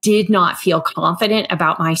 Like I did not feel confident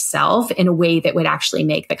about myself in a way that would actually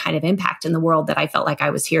make the kind of impact in the world that I felt like I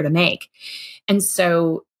was here to make. And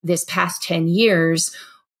so this past 10 years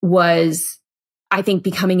was, I think,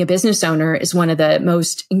 becoming a business owner is one of the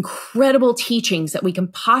most incredible teachings that we can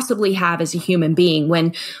possibly have as a human being.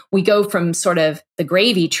 When we go from sort of the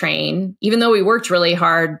gravy train, even though we worked really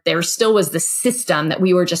hard, there still was the system that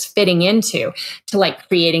we were just fitting into, to like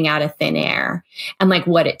creating out of thin air and like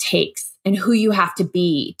what it takes and who you have to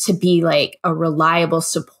be like a reliable,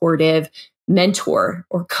 supportive mentor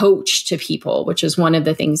or coach to people, which is one of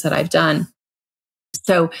the things that I've done.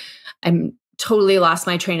 So I'm totally lost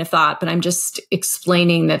my train of thought, but I'm just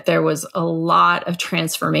explaining that there was a lot of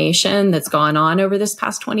transformation that's gone on over this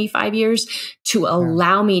past 25 years to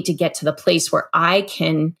allow me to get to the place where I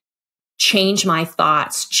can change my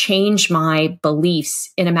thoughts, change my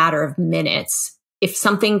beliefs in a matter of minutes. If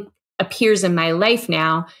something appears in my life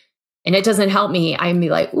now and it doesn't help me, I'd be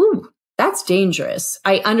like, ooh, that's dangerous.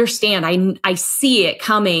 I understand. I see it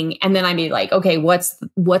coming. And then I'd be like, okay, what's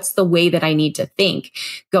the way that I need to think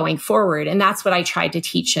going forward? And that's what I tried to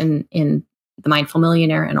teach in The Mindful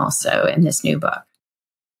Millionaire and also in this new book.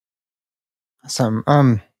 Awesome.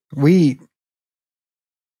 I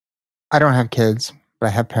don't have kids, but I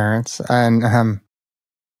have parents. And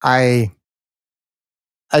I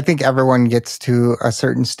think everyone gets to a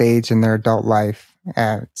certain stage in their adult life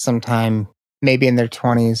at sometime, maybe in their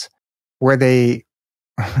 20s, where they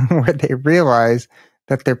realize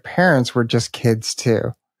that their parents were just kids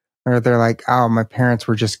too. Or they're like, oh, my parents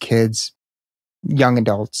were just kids, young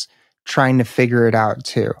adults, trying to figure it out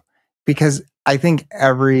too. Because I think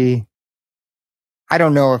I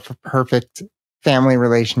don't know if a perfect family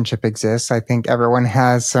relationship exists. I think everyone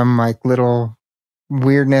has some like little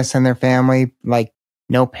weirdness in their family. Like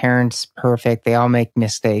no parent's perfect. They all make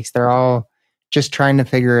mistakes. They're all just trying to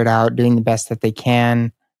figure it out, doing the best that they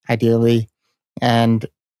can, ideally. And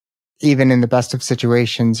even in the best of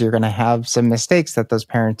situations, you're going to have some mistakes that those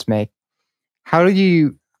parents make. How do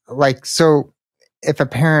you, so if a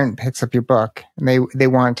parent picks up your book and they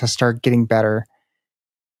want to start getting better,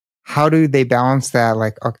 how do they balance that?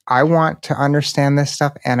 Like, okay, I want to understand this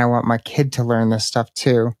stuff and I want my kid to learn this stuff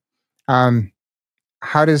too.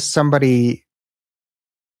 How does somebody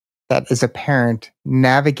that is a parent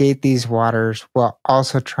navigate these waters while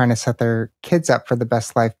also trying to set their kids up for the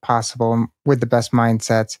best life possible with the best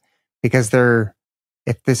mindsets? Because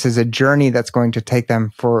if this is a journey that's going to take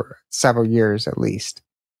them for several years at least,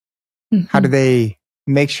 how do they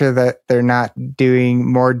make sure that they're not doing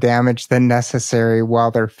more damage than necessary while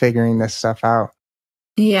they're figuring this stuff out?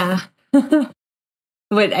 Yeah.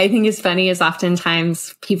 What I think is funny is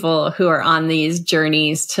oftentimes people who are on these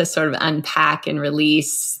journeys to sort of unpack and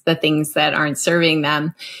release the things that aren't serving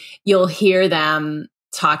them, you'll hear them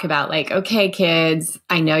talk about like, okay, kids,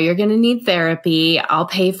 I know you're going to need therapy. I'll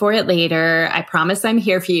pay for it later. I promise I'm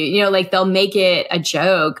here for you. You know, like they'll make it a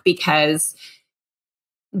joke because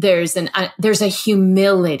there's a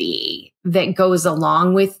humility that goes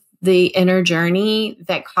along with the inner journey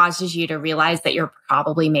that causes you to realize that you're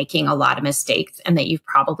probably making a lot of mistakes and that you've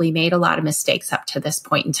probably made a lot of mistakes up to this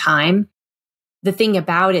point in time. The thing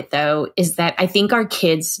about it, though, is that I think our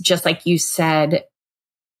kids, just like you said,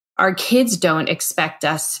 our kids don't expect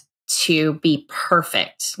us to be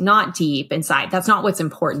perfect, not deep inside. That's not what's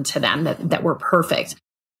important to them, that we're perfect.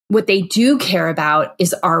 What they do care about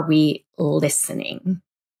is, are we listening?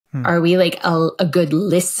 Are we like a good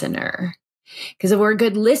listener? Because if we're a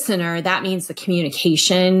good listener, that means the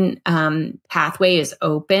communication pathway is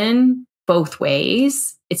open both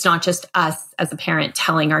ways. It's not just us as a parent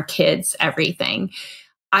telling our kids everything.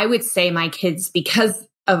 I would say my kids, because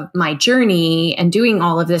of my journey and doing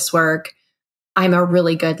all of this work, I'm a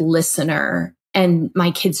really good listener, and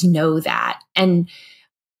my kids know that. And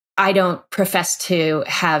I don't profess to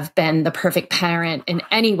have been the perfect parent in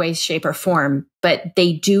any way, shape, or form, but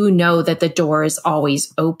they do know that the door is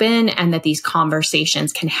always open and that these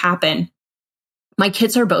conversations can happen. My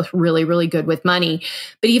kids are both really, really good with money.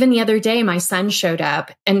 But even the other day, my son showed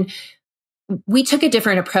up and we took a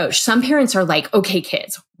different approach. Some parents are like, okay,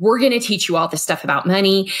 kids, we're going to teach you all this stuff about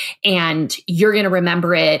money and you're going to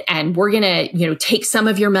remember it. And we're going to, take some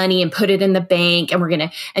of your money and put it in the bank.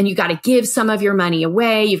 And you got to give some of your money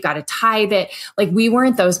away. You've got to tithe it. Like, we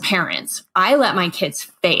weren't those parents. I let my kids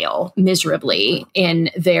fail miserably in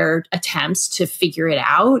their attempts to figure it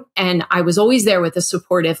out. And I was always there with a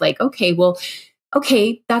supportive, like,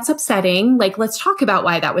 okay, that's upsetting. Like, let's talk about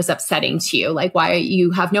why that was upsetting to you. Like, why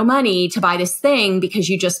you have no money to buy this thing because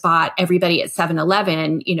you just bought everybody at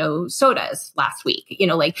 7-Eleven, sodas last week.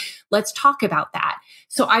 Like, let's talk about that.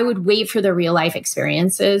 So I would wait for the real life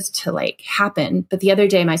experiences to like happen. But the other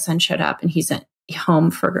day, my son showed up and he's at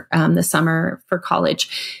home for the summer for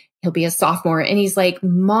college. He'll be a sophomore. And he's like,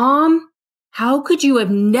 Mom, how could you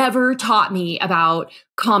have never taught me about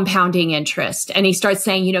compounding interest? And he starts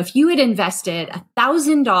saying, if you had invested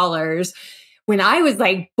 $1,000 when I was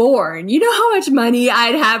like born, you know how much money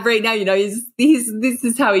I'd have right now? This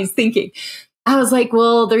is how he's thinking. I was like,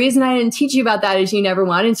 well, the reason I didn't teach you about that is you never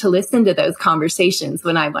wanted to listen to those conversations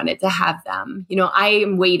when I wanted to have them. I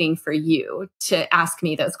am waiting for you to ask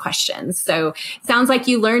me those questions. So it sounds like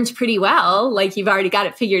you learned pretty well, like you've already got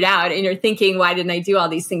it figured out and you're thinking, why didn't I do all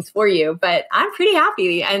these things for you? But I'm pretty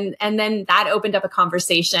happy. And then that opened up a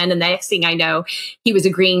conversation. And the next thing I know, he was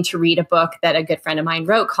agreeing to read a book that a good friend of mine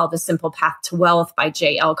wrote called The Simple Path to Wealth by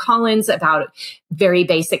J.L. Collins about very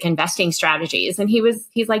basic investing strategies. And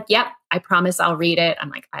he's like, yep, I promise I'll read it. I'm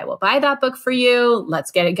like, I will buy that book for you.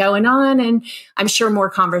 Let's get it going on. And I'm sure more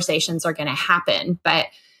conversations are going to happen. But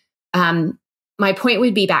my point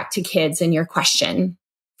would be back to kids and your question.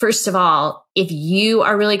 First of all, if you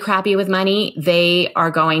are really crappy with money, they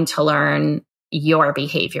are going to learn your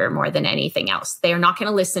behavior more than anything else. They are not going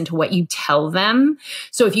to listen to what you tell them.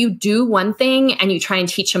 So if you do one thing and you try and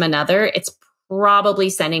teach them another, it's probably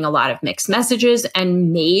sending a lot of mixed messages,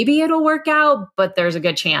 and maybe it'll work out, but there's a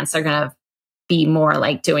good chance they're going to be more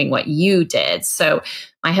like doing what you did. So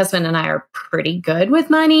my husband and I are pretty good with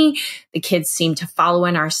money. The kids seem to follow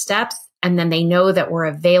in our steps, and then they know that we're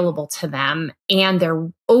available to them and they're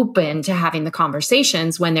open to having the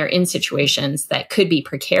conversations when they're in situations that could be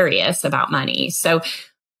precarious about money. So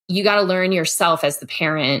you got to learn yourself as the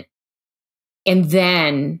parent and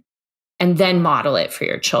then model it for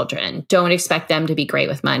your children. Don't expect them to be great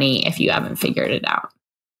with money if you haven't figured it out.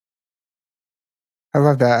 I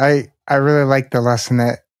love that. I really like the lesson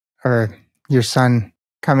or your son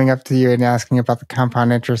coming up to you and asking about the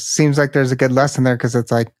compound interest. Seems like there's a good lesson there because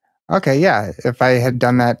it's like, okay, yeah, if I had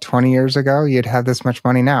done that 20 years ago, you'd have this much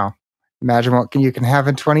money now. Imagine what you can have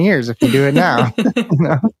in 20 years if you do it now.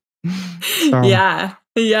 So.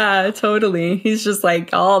 Yeah, totally. He's just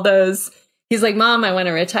like all those. He's like, Mom, I want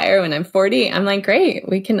to retire when I'm 40. I'm like, great.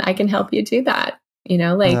 I can help you do that.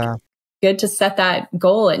 Good to set that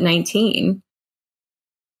goal at 19.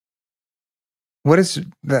 What is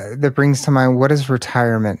that brings to mind? What does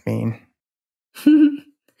retirement mean?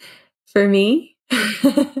 For me?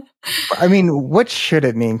 I mean, what should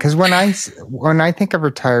it mean? Because when I think of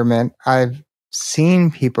retirement, I've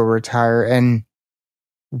seen people retire. And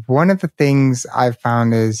one of the things I've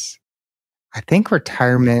found is I think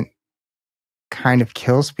retirement kind of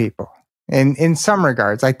kills people in some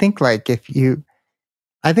regards. I think I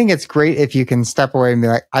think it's great if you can step away and be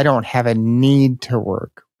like, I don't have a need to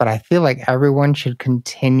work, but I feel like everyone should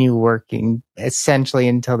continue working essentially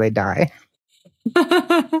until they die.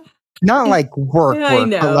 Not like work, I work,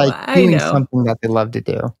 but know, like I doing know. something that they love to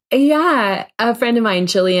do. Yeah. A friend of mine,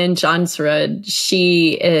 Jillian Johnsrud,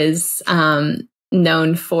 she is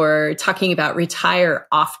known for talking about retire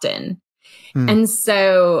often. Hmm. And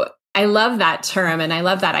so I love that term and I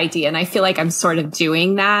love that idea. And I feel like I'm sort of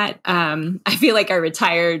doing that. I feel like I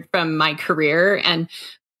retired from my career, and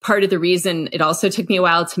part of the reason it also took me a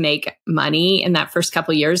while to make money in that first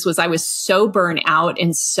couple of years was I was so burnt out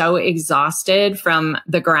and so exhausted from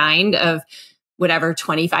the grind of whatever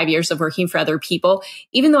 25 years of working for other people.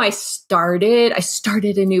 Even though I started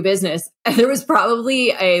a new business, and there was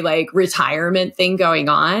probably a like retirement thing going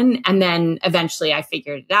on. And then eventually I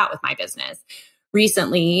figured it out with my business.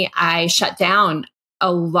 Recently, I shut down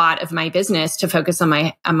a lot of my business to focus on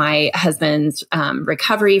my husband's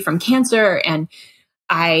recovery from cancer, and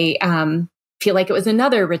I feel like it was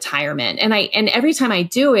another retirement. And every time I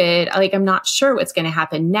do it, like I'm not sure what's going to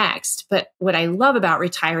happen next. But what I love about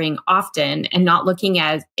retiring often and not looking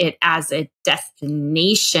at it as a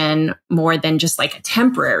destination more than just like a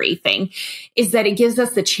temporary thing is that it gives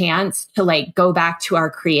us the chance to like go back to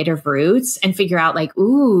our creative roots and figure out like,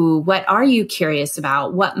 ooh, what are you curious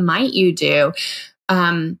about? What might you do?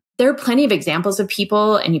 There are plenty of examples of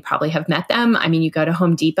people, and you probably have met them. I mean, you go to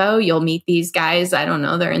Home Depot, you'll meet these guys. I don't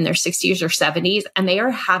know, they're in their 60s or 70s, and they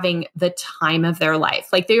are having the time of their life.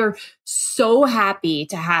 Like they are so happy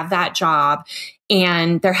to have that job,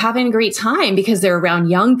 and they're having a great time because they're around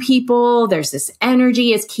young people. There's this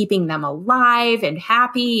energy, it's keeping them alive and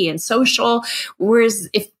happy and social. Whereas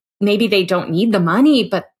if maybe they don't need the money,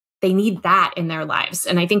 but they need that in their lives.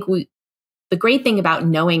 And I think the great thing about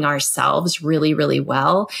knowing ourselves really, really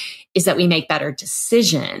well is that we make better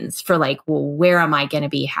decisions for like, well, where am I going to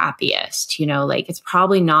be happiest? You know, like it's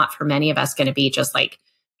probably not for many of us going to be just like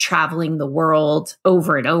traveling the world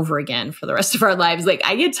over and over again for the rest of our lives. Like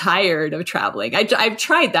I get tired of traveling. I've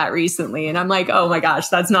tried that recently and I'm like, oh my gosh,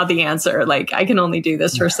 that's not the answer. Like I can only do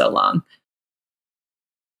this for so long.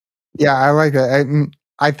 Yeah, I like that.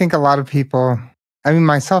 I think a lot of people, I mean,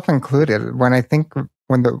 myself included, when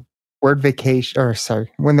the word vacation, or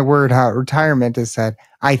sorry, when the word retirement is said,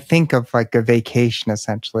 I think of like a vacation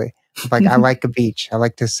essentially. Like I like a beach. I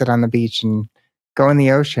like to sit on the beach and go in the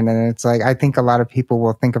ocean. And it's like, I think a lot of people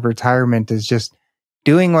will think of retirement as just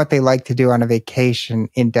doing what they like to do on a vacation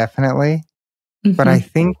indefinitely. But I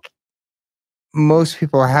think most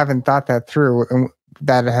people haven't thought that through, and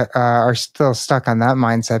that are still stuck on that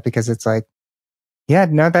mindset because it's like, yeah,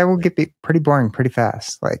 no, that will be pretty boring pretty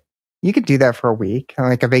fast. Like you could do that for a week.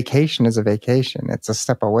 Like a vacation is a vacation. It's a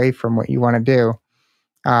step away from what you want to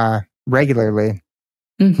do regularly.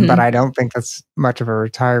 But I don't think that's much of a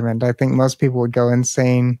retirement. I think most people would go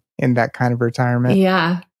insane in that kind of retirement.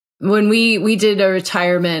 Yeah. When we did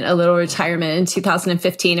a little retirement in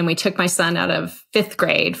 2015, and we took my son out of 5th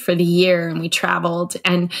grade for the year and we traveled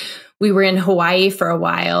and we were in Hawaii for a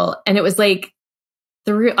while. And it was like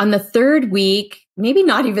on the 3rd week, maybe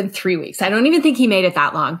not even 3 weeks. I don't even think he made it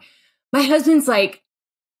that long. My husband's like,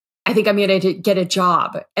 I think I'm going to get a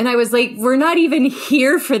job. And I was like, we're not even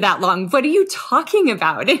here for that long. What are you talking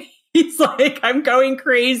about? And he's like, I'm going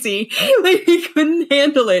crazy. Like he couldn't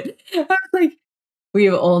handle it. I was like,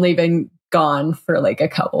 we've only been gone for like a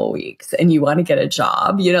couple of weeks and you want to get a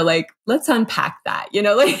job, you know, like let's unpack that, you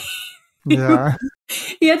know, like Yeah.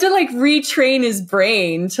 he had to like retrain his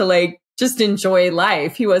brain to like just enjoy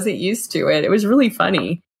life. He wasn't used to it. It was really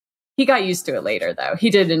funny. He got used to it later though. He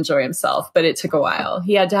did enjoy himself, but it took a while.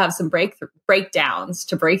 He had to have some breakdowns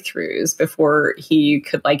to breakthroughs before he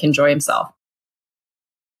could like enjoy himself.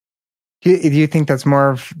 Do you think that's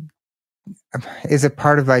is it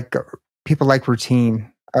part of like people like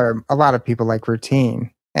routine, or a lot of people like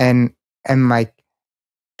routine, and like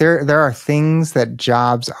there are things that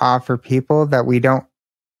jobs offer people that we don't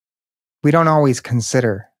always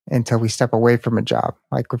consider until we step away from a job.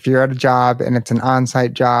 Like if you're at a job and it's an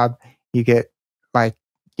on-site job, you get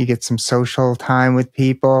some social time with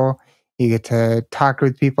people. You get to talk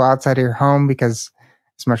with people outside of your home, because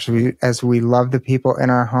as much as we love the people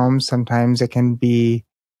in our homes, sometimes it can be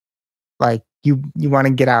like you want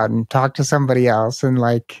to get out and talk to somebody else and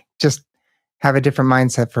like just have a different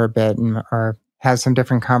mindset for a bit, or have some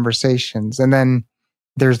different conversations. And then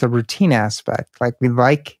there's the routine aspect. Like we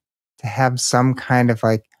like to have some kind of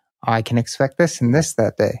like, oh, I can expect this and this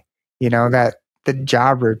that day, you know, that the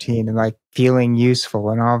job routine and like feeling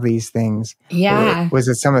useful and all these things. Yeah. Was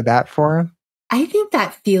it some of that for him? I think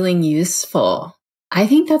that feeling useful, I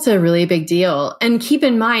think that's a really big deal. And keep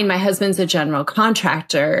in mind, my husband's a general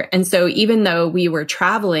contractor. And so even though we were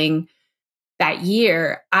traveling, that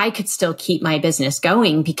year, I could still keep my business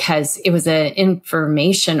going because it was an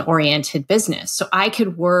information oriented business. So I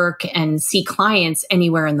could work and see clients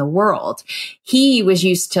anywhere in the world. He was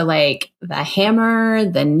used to like the hammer,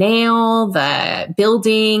 the nail, the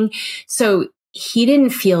building. So he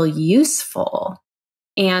didn't feel useful.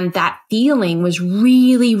 And that feeling was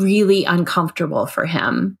really, really uncomfortable for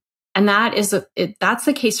him. And that's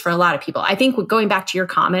the case for a lot of people. I think going back to your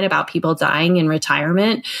comment about people dying in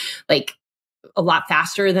retirement, like a lot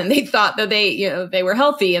faster than they thought that they were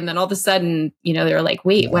healthy. And then all of a sudden, they were like,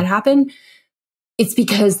 wait, what happened? It's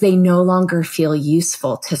because they no longer feel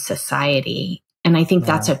useful to society. And I think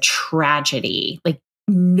that's a tragedy. Like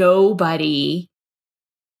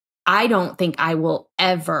I don't think I will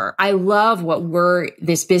ever. I love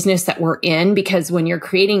this business that we're in, because when you're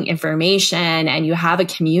creating information and you have a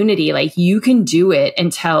community, like you can do it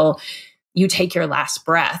until you take your last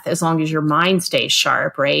breath, as long as your mind stays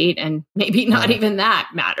sharp, right? And maybe not even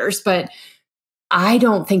that matters, but I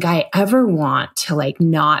don't think I ever want to like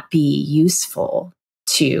not be useful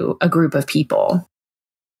to a group of people.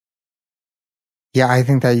 Yeah, I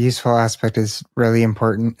think that useful aspect is really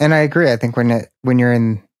important. And I agree. I think when you're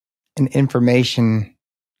in an information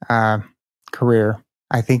career,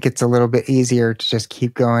 I think it's a little bit easier to just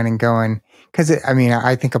keep going and going. Because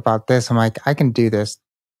I think about this. I'm like, I can do this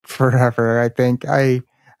forever. I think I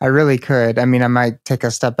really could. I might take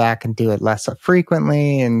a step back and do it less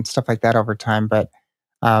frequently and stuff like that over time. But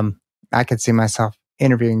I could see myself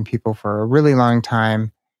interviewing people for a really long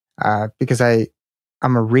time because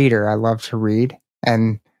I'm a reader. I love to read,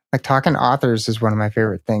 and like talking to authors is one of my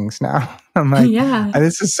favorite things now. I'm like,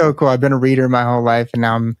 this is so cool. I've been a reader my whole life, and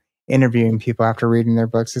now I'm interviewing people after reading their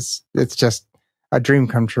books. It's just a dream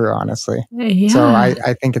come true, honestly. Yeah. So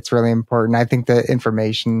I think it's really important. I think the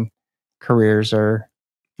information careers are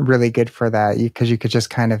really good for that, because you could just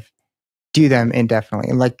kind of do them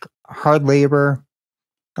indefinitely. Like hard labor,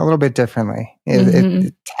 a little bit differently.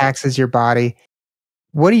 It taxes your body.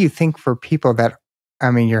 What do you think for people that,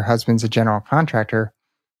 your husband's a general contractor.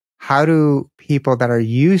 How do people that are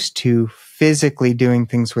used to physically doing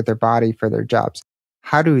things with their body for their jobs,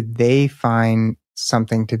 how do they find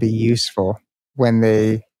something to be useful when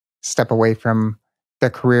they step away from the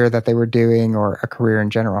career that they were doing or a career in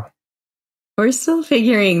general? We're still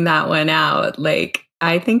figuring that one out. Like,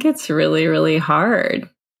 I think it's really, really hard.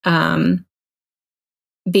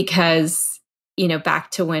 Because, back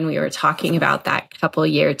to when we were talking about that couple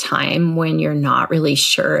year time when you're not really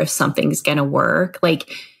sure if something's going to work,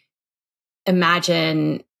 like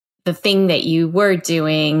imagine the thing that you were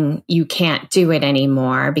doing, you can't do it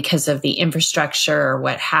anymore because of the infrastructure or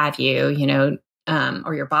what have you,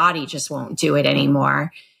 or your body just won't do it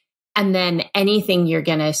anymore. And then anything you're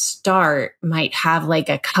going to start might have like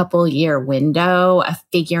a couple year window of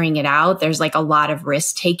figuring it out. There's like a lot of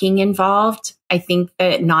risk taking involved. I think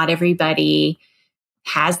that not everybody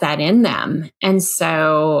has that in them. And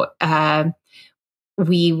so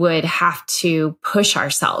we would have to push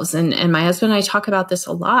ourselves. And my husband and I talk about this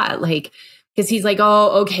a lot, like, because he's like,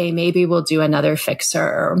 oh, okay, maybe we'll do another fixer,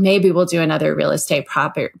 or maybe we'll do another real estate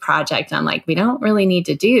project. And I'm like, we don't really need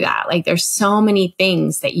to do that. Like, there's so many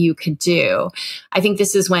things that you could do. I think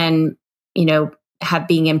this is when,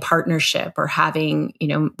 being in partnership, or having,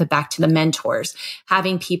 back to the mentors,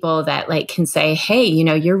 having people that like can say, hey,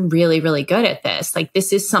 you're really, really good at this. Like,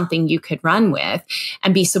 this is something you could run with,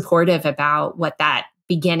 and be supportive about what that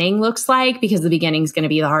beginning looks like, because the beginning is going to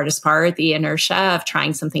be the hardest part, the inertia of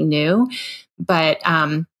trying something new. But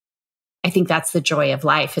I think that's the joy of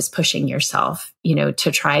life, is pushing yourself,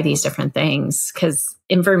 to try these different things. Because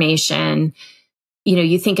information,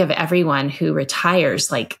 you think of everyone who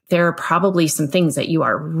retires, like there are probably some things that you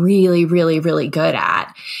are really, really, really good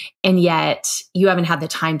at, and yet you haven't had the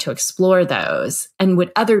time to explore those. And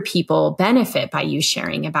would other people benefit by you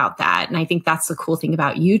sharing about that? And I think that's the cool thing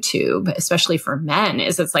about YouTube, especially for men,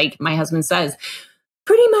 is it's like my husband says,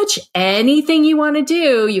 pretty much anything you want to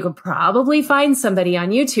do, you could probably find somebody on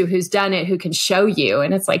YouTube who's done it, who can show you.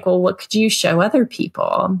 And it's like, well, what could you show other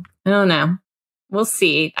people? I don't know. We'll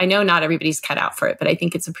see. I know not everybody's cut out for it, but I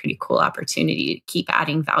think it's a pretty cool opportunity to keep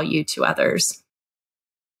adding value to others.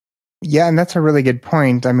 Yeah, and that's a really good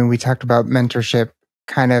point. We talked about mentorship,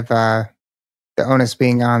 kind of the onus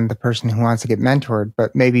being on the person who wants to get mentored,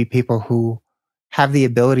 but maybe people who have the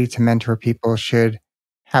ability to mentor people should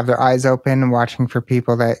have their eyes open and watching for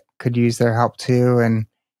people that could use their help too. And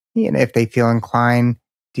if they feel inclined,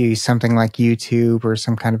 do something like YouTube or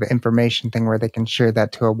some kind of information thing where they can share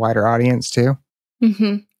that to a wider audience too.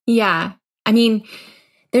 Mm-hmm. Yeah.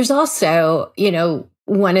 There's also,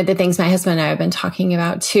 one of the things my husband and I have been talking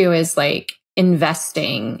about too is like,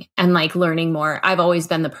 investing and like learning more. I've always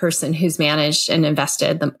been the person who's managed and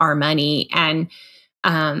invested our money, and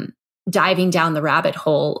diving down the rabbit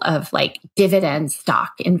hole of like dividend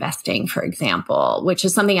stock investing, for example, which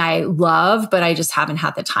is something I love, but I just haven't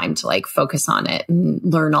had the time to like focus on it and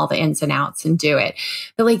learn all the ins and outs and do it.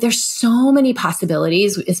 But like, there's so many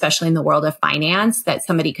possibilities, especially in the world of finance, that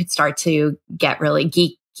somebody could start to get really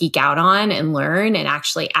geek out on and learn and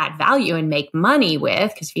actually add value and make money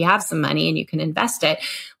with. Because if you have some money and you can invest it,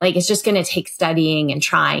 like, it's just going to take studying and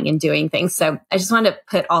trying and doing things. So I just want to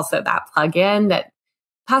put also that plug in that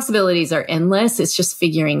possibilities are endless. It's just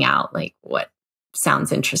figuring out like what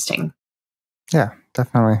sounds interesting. Yeah,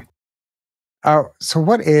 definitely. So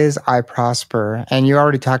what is I Prosper? And you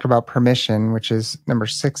already talked about permission, which is number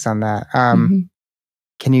 6 on that.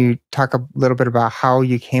 Can you talk a little bit about how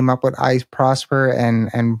you came up with I Prosper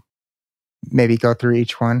and maybe go through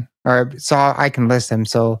each one? Or so I can list them.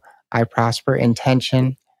 So I Prosper: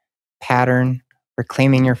 intention, pattern,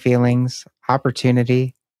 reclaiming your feelings,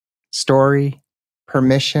 opportunity, story,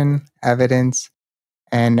 permission, evidence,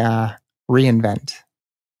 and reinvent.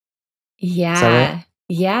 Is that right?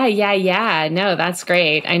 Yeah. No, that's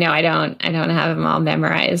great. I know I don't have them all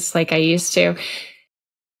memorized like I used to.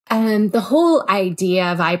 The whole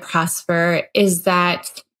idea of I Prosper is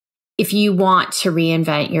that if you want to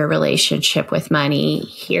reinvent your relationship with money,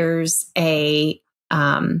 here's a,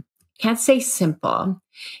 can't say simple.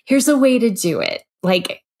 Here's a way to do it.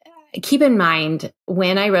 Like, keep in mind,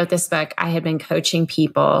 when I wrote this book, I had been coaching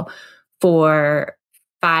people for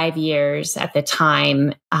 5 years at the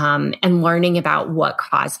time, and learning about what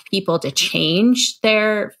caused people to change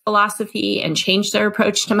their philosophy and change their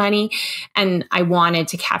approach to money. And I wanted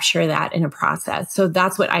to capture that in a process. So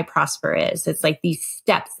that's what I Prosper is. It's like these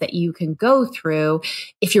steps that you can go through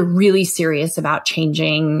if you're really serious about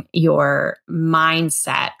changing your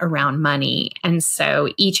mindset around money. And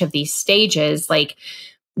so each of these stages, like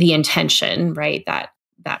the intention, right?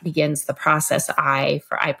 That begins the process. I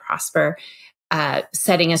for I Prosper.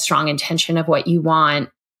 Setting a strong intention of what you want,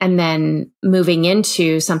 and then moving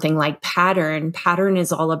into something like pattern. Pattern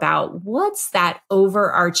is all about what's that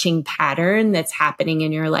overarching pattern that's happening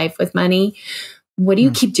in your life with money. What do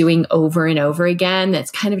you keep doing over and over again that's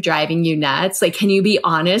kind of driving you nuts? Like, can you be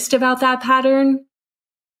honest about that pattern?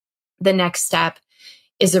 The next step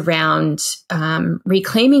is around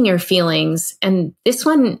reclaiming your feelings. And this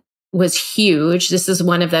one was huge. This is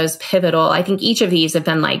one of those pivotal. I think each of these have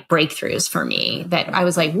been like breakthroughs for me, that I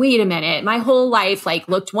was like, wait a minute, my whole life like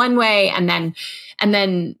looked one way. And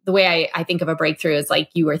then the way I think of a breakthrough is like,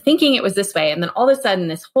 you were thinking it was this way. And then all of a sudden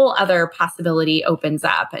this whole other possibility opens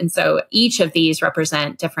up. And so each of these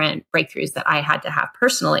represent different breakthroughs that I had to have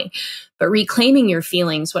personally. But reclaiming your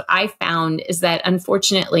feelings, what I found is that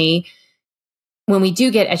unfortunately, when we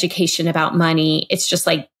do get education about money, it's just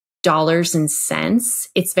like dollars and cents.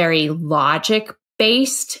 It's very logic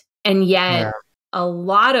based. And yet a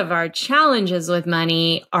lot of our challenges with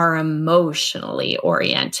money are emotionally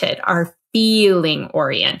oriented, are feeling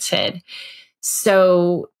oriented.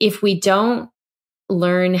 So if we don't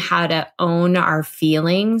learn how to own our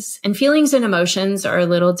feelings, and feelings and emotions are a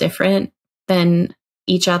little different than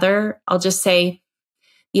each other. I'll just say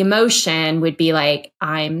the emotion would be like,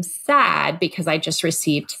 I'm sad because I just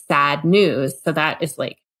received sad news. So that is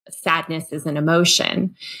like, sadness is an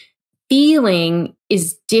emotion. Feeling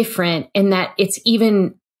is different in that it's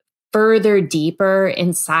even further deeper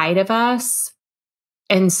inside of us.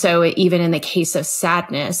 And so even in the case of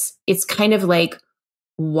sadness, it's kind of like,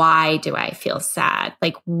 why do I feel sad?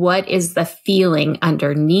 Like, what is the feeling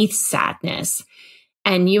underneath sadness?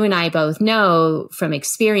 And you and I both know from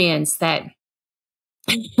experience that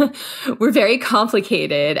we're very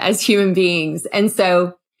complicated as human beings. And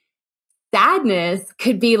so sadness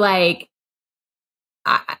could be like,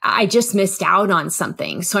 I just missed out on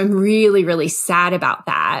something. So I'm really, really sad about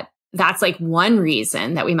that. That's like one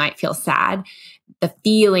reason that we might feel sad. The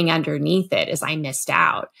feeling underneath it is I missed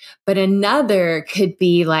out. But another could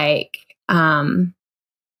be like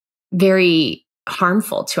very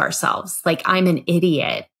harmful to ourselves. Like, I'm an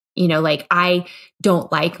idiot. You know, like, I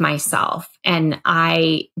don't like myself and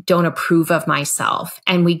I don't approve of myself.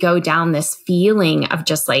 And we go down this feeling of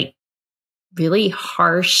just like really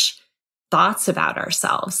harsh thoughts about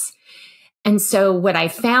ourselves. And so what I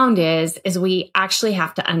found is we actually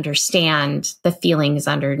have to understand the feelings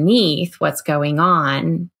underneath what's going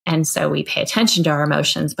on. And so we pay attention to our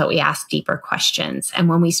emotions, but we ask deeper questions. And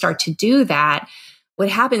when we start to do that, what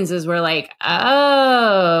happens is we're like,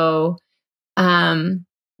 oh,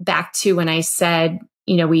 back to when I said,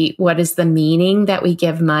 you know, what is the meaning that we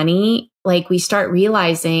give money? Like, we start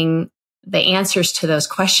realizing the answers to those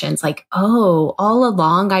questions. Like, oh, all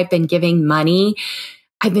along I've been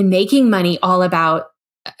making money all about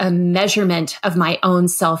a measurement of my own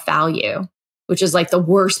self-value, which is like the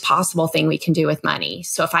worst possible thing we can do with money.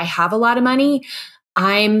 So if I have a lot of money,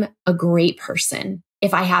 I'm a great person.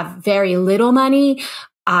 If I have very little money,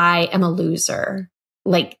 I am a loser.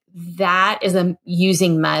 Like that is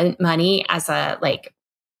using money as a like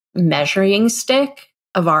measuring stick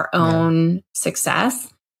of our own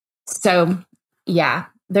success. So yeah,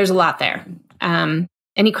 there's a lot there.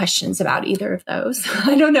 Any questions about either of those?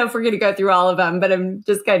 I don't know if we're going to go through all of them, but I'm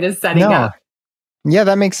just kind of setting up. Yeah,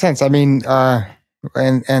 that makes sense. I mean,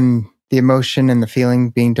 and the emotion and the feeling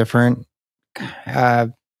being different.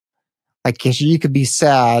 Like you could be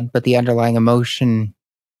sad, but the underlying emotion,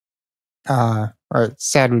 or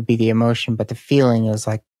sad would be the emotion, but the feeling is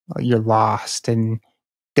like you're lost and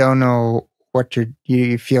don't know what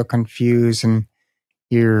you feel confused and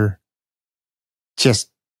you're just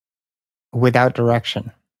without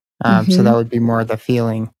direction. So that would be more the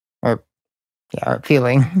feeling,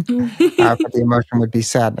 feeling. But the emotion would be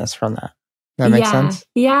sadness from that. That makes sense?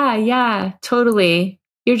 Yeah, totally.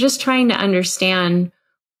 You're just trying to understand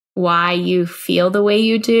why you feel the way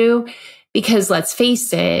you do. Because let's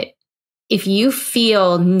face it, if you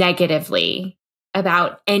feel negatively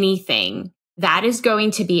about anything, that is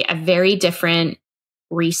going to be a very different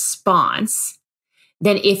response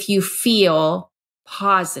than if you feel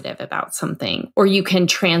positive about something, or you can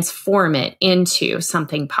transform it into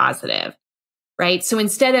something positive, right? So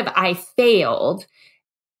instead of I failed,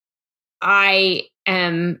 I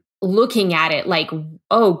am looking at it like,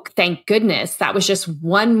 oh, thank goodness, that was just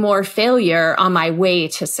one more failure on my way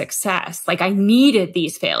to success. Like I needed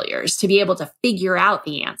these failures to be able to figure out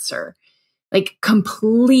the answer. Like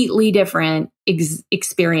completely different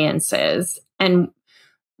experiences. And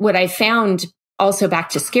what I found also back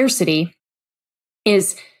to scarcity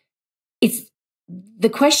is it's the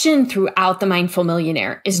question throughout the Mindful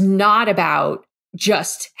Millionaire is not about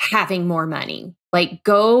just having more money. Like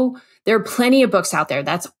there are plenty of books out there.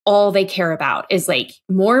 That's all they care about is like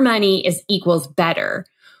more money is equals better.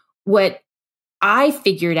 What I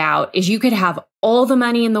figured out is you could have all the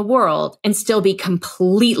money in the world and still be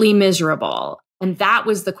completely miserable. And that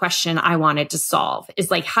was the question I wanted to solve is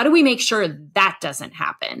like, how do we make sure that doesn't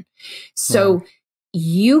happen? So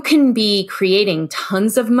you can be creating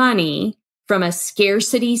tons of money from a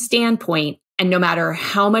scarcity standpoint. And no matter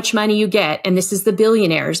how much money you get, and this is the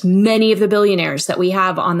billionaires, many of the billionaires that we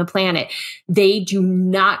have on the planet, they do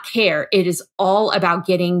not care. It is all about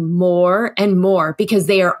getting more and more because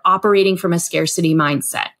they are operating from a scarcity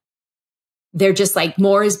mindset. They're just like,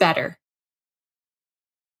 more is better.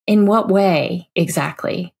 In what way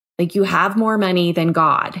exactly? Like you have more money than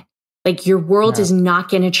God. Like your world is not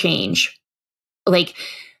going to change. Like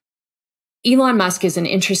Elon Musk is an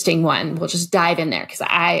interesting one. We'll just dive in there because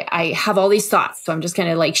I have all these thoughts. So I'm just going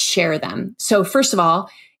to like share them. So first of all,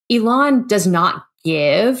 Elon does not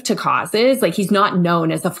give to causes. Like he's not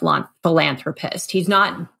known as a philanthropist. He's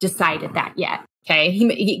not decided that yet. Okay.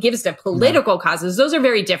 He gives to political causes. Those are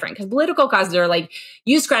very different because political causes are like,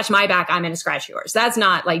 you scratch my back, I'm going to scratch yours. That's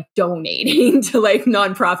not like donating to like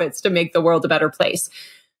nonprofits to make the world a better place.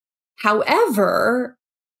 However,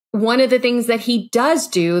 one of the things that he does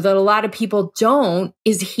do that a lot of people don't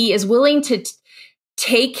is he is willing to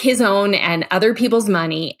take his own and other people's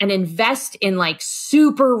money and invest in like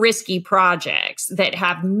super risky projects that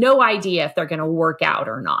have no idea if they're going to work out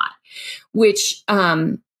or not, which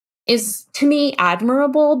is to me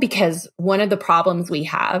admirable because one of the problems we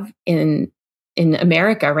have in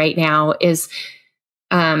America right now is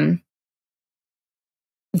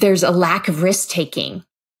there's a lack of risk taking.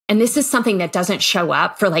 And this is something that doesn't show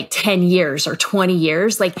up for like 10 years or 20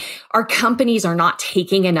 years. Like our companies are not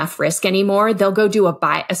taking enough risk anymore. They'll go do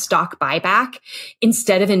a stock buyback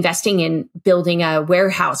instead of investing in building a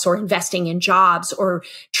warehouse or investing in jobs or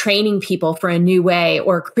training people for a new way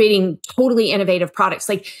or creating totally innovative products.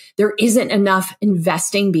 Like there isn't enough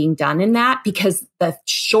investing being done in that because the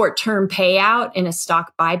short-term payout in a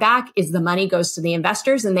stock buyback is the money goes to the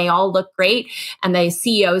investors and they all look great and the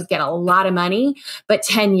CEOs get a lot of money. But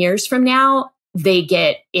 10 years from now, they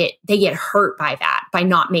get hurt by that, by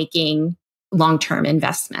not making long-term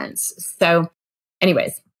investments. So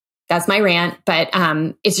anyways, that's my rant, but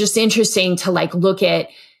it's just interesting to like look at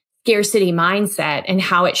scarcity mindset and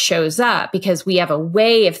how it shows up because we have a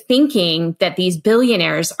way of thinking that these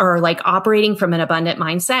billionaires are like operating from an abundant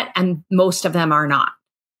mindset and most of them are not.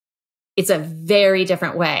 It's a very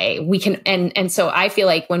different way. We can, and so I feel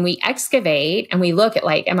like when we excavate and we look at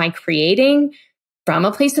like, am I creating from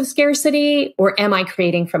a place of scarcity, or am I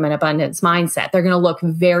creating from an abundance mindset? They're going to look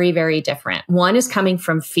very, very different. One is coming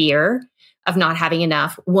from fear of not having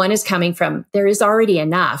enough. One is coming from, there is already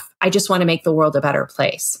enough. I just want to make the world a better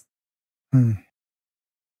place.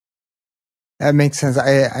 That makes sense.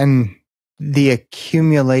 And the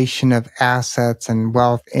accumulation of assets and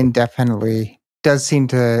wealth indefinitely does seem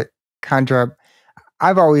to conjure up.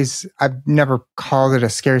 I've never called it a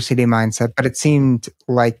scarcity mindset, but it seemed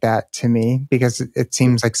like that to me, because it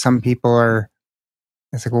seems like some people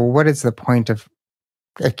it's like, well, what is the point of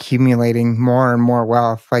accumulating more and more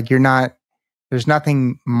wealth? Like, there's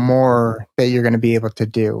nothing more that you're going to be able to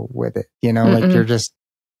do with it. Like you're just,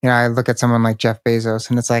 I look at someone like Jeff Bezos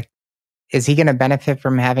and it's like, is he going to benefit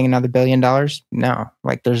from having another $1 billion? No,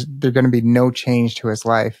 like there's going to be no change to his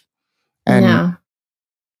life. And No.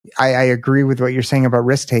 I agree with what you're saying about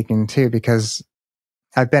risk taking too, because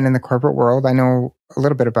I've been in the corporate world. I know a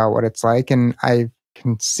little bit about what it's like, and I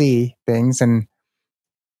can see things. And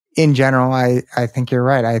in general, I think you're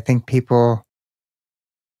right. I think people,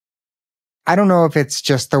 I don't know if it's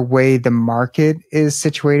just the way the market is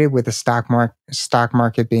situated, with the stock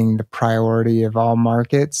market being the priority of all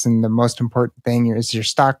markets. And the most important thing is your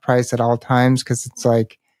stock price at all times. Cause it's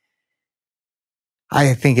like,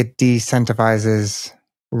 I think it decentivizes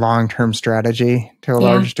long-term strategy to a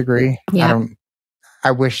large degree. Yeah.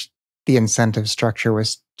 I wish the incentive structure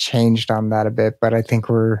was changed on that a bit, but I think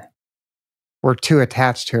we're too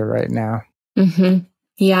attached to it right now.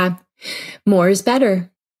 Yeah. More is better.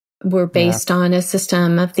 We're based on a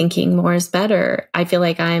system of thinking more is better. I feel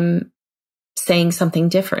like I'm saying something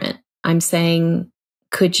different. I'm saying,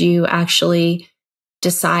 could you actually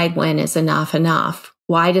decide when is enough enough?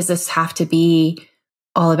 Why does this have to be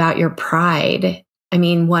all about your pride? I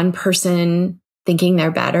mean, one person thinking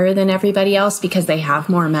they're better than everybody else because they have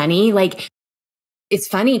more money. Like, it's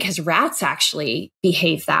funny because rats actually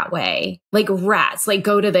behave that way. Like rats, like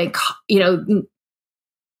go to the,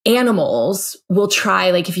 animals will try,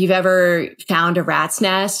 like if you've ever found a rat's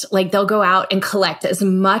nest, like they'll go out and collect as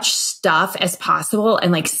much stuff as possible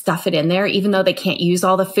and like stuff it in there, even though they can't use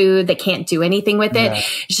all the food, they can't do anything with it.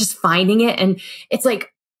 It's just finding it. And it's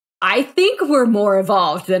like, I think we're more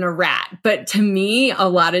evolved than a rat. But to me, a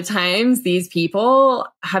lot of times these people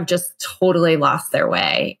have just totally lost their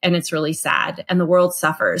way. And it's really sad. And the world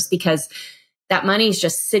suffers because that money is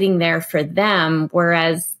just sitting there for them.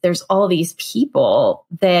 Whereas there's all these people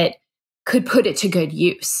that could put it to good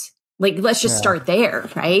use. Like, let's just start there,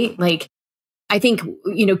 right? Like, I think,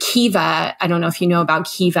 Kiva, I don't know if you know about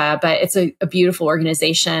Kiva, but it's a beautiful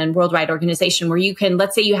organization, worldwide organization where you can,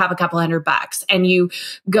 let's say you have a couple $100 and you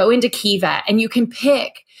go into Kiva and you can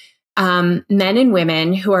pick men and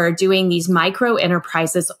women who are doing these micro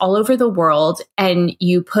enterprises all over the world. And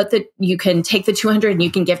you can take the 200 and you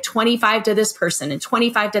can give 25 to this person and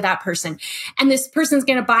 25 to that person. And this person's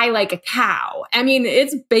going to buy like a cow. I mean,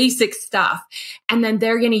 it's basic stuff. And then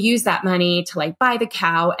they're going to use that money to like buy the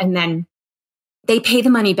cow, and then they pay the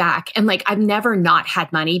money back. And like, I've never not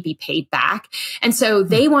had money be paid back. And so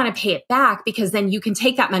they want to pay it back because then you can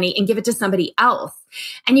take that money and give it to somebody else.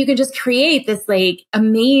 And you can just create this like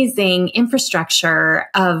amazing infrastructure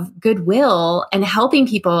of goodwill and helping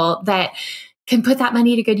people that can put that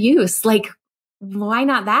money to good use. Like, why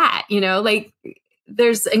not that? Like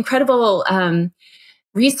there's incredible,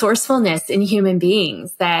 resourcefulness in human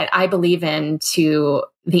beings that I believe in to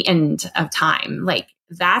the end of time. Like,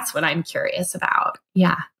 that's what I'm curious about.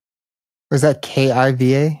 Yeah. Was that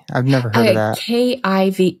KIVA? I've never heard of that.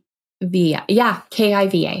 KIVA. Yeah.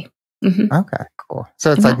 KIVA. Okay, cool.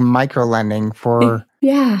 So it's like micro lending for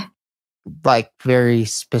like very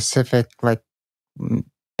specific, like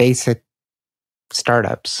basic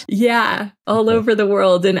startups. Yeah. All over the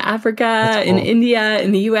world, in Africa, in India,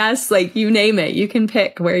 in the US, like you name it. You can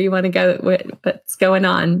pick where you want to go, what's going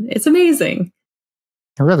on. It's amazing.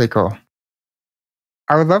 Really cool.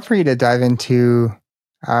 I would love for you to dive into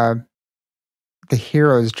the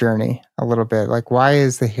hero's journey a little bit. Like, why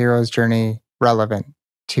is the hero's journey relevant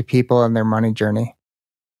to people and their money journey?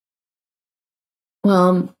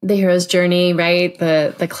 Well, the hero's journey, right?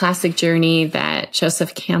 The classic journey that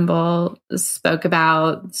Joseph Campbell spoke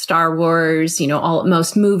about, Star Wars,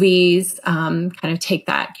 most movies kind of take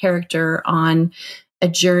that character on a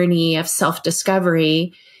journey of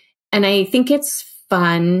self-discovery. And I think it's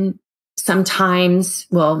fun sometimes,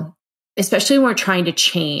 well, especially when we're trying to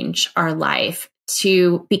change our life,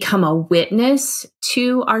 to become a witness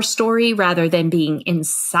to our story rather than being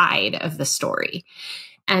inside of the story.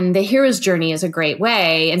 And the hero's journey is a great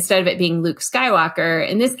way. Instead of it being Luke Skywalker,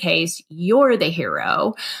 in this case, you're the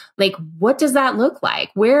hero. Like, what does that look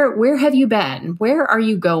like? Where have you been? Where are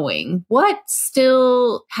you going? What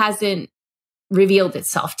still hasn't revealed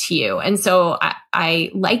itself to you? And so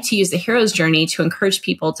I like to use the hero's journey to encourage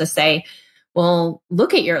people to say, well,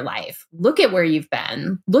 look at your life, look at where you've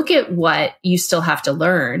been, look at what you still have to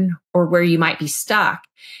learn or where you might be stuck,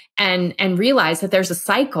 and realize that there's a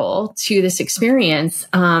cycle to this experience.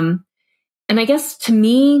 And I guess to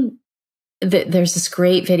me, there's this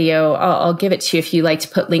great video. I'll give it to you if you like to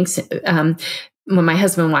put links. When my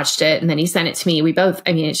husband watched it and then he sent it to me, we both,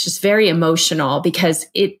 I mean, it's just very emotional because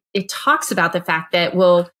it talks about the fact that,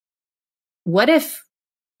 well, what if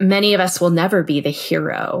many of us will never be the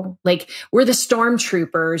hero? Like, we're the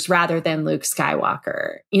stormtroopers rather than Luke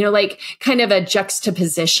Skywalker, like kind of a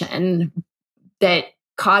juxtaposition that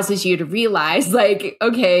causes you to realize, like,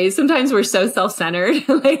 okay, sometimes we're so self-centered,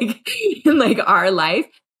 like in like our life.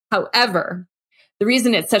 However, the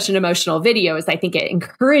reason it's such an emotional video is I think it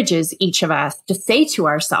encourages each of us to say to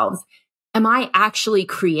ourselves, am I actually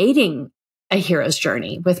creating a hero's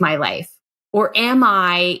journey with my life? Or am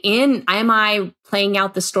I playing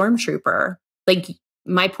out the stormtrooper? Like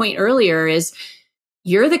my point earlier is,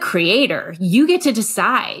 you're the creator. You get to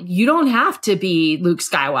decide. You don't have to be Luke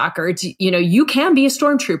Skywalker. You can be a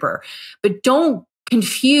stormtrooper, but don't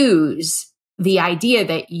confuse the idea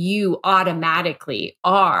that you automatically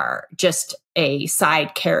are just a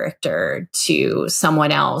side character to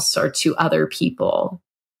someone else or to other people.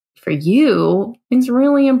 For you, it's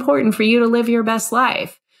really important for you to live your best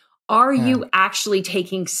life. Are you actually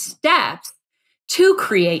taking steps to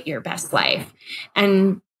create your best life?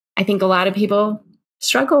 And I think a lot of people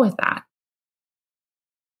struggle with that.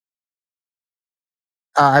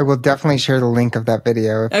 I will definitely share the link of that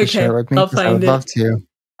video if you share it with me, because I would love to.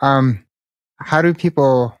 How do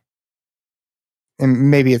people, and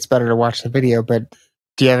maybe it's better to watch the video, but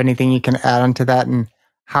do you have anything you can add onto that and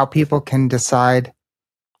how people can decide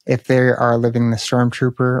if they are living the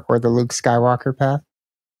Stormtrooper or the Luke Skywalker path?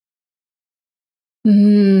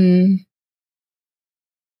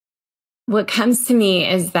 What comes to me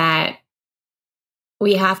is that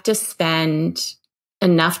we have to spend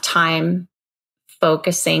enough time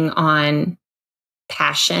focusing on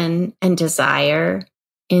passion and desire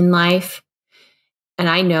in life. And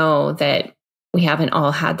I know that we haven't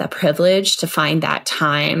all had the privilege to find that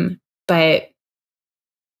time. But,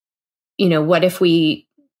 what if we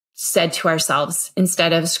said to ourselves,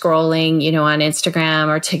 instead of scrolling, on Instagram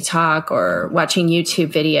or TikTok or watching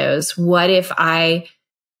YouTube videos, what if I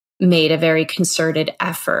made a very concerted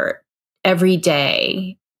effort every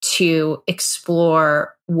day to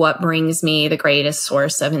explore what brings me the greatest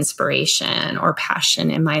source of inspiration or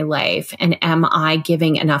passion in my life? And am I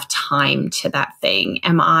giving enough time to that thing?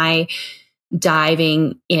 Am I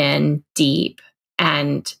diving in deep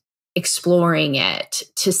and exploring it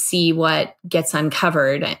to see what gets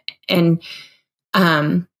uncovered? And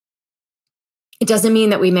it doesn't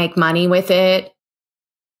mean that we make money with it.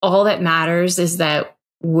 All that matters is that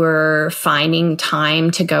we're finding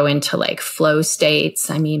time to go into like flow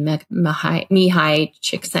states. I mean, Mihai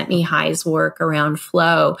Csikszentmihalyi's work around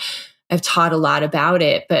flow, I've taught a lot about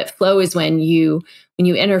it, but flow is when you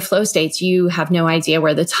enter flow states, you have no idea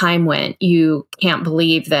where the time went. You can't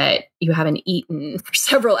believe that you haven't eaten for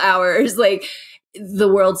several hours. Like, the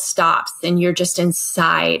world stops and you're just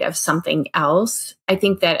inside of something else. I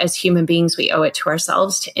think that as human beings, we owe it to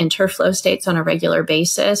ourselves to enter flow states on a regular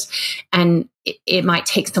basis. And it might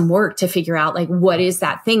take some work to figure out, like, what is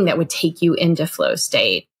that thing that would take you into flow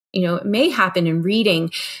state? It may happen in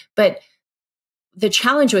reading, but the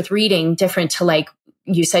challenge with reading, different to, like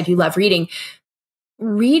you said, you love reading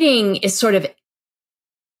is sort of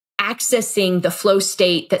accessing the flow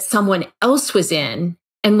state that someone else was in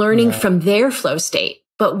and learning from their flow state.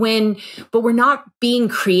 But we're not being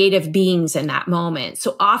creative beings in that moment.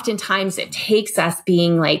 So oftentimes it takes us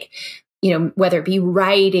being like, whether it be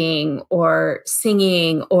writing or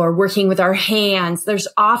singing or working with our hands, there's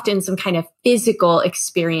often some kind of physical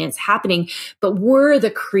experience happening, but we're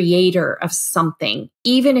the creator of something.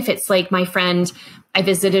 Even if it's like my friend, I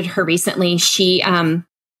visited her recently. She,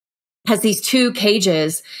 has these 2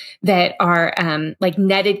 cages that are like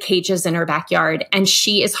netted cages in her backyard, and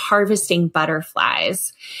she is harvesting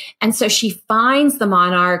butterflies. And so she finds the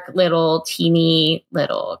monarch teeny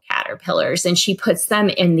little caterpillars, and she puts them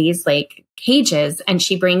in these like cages, and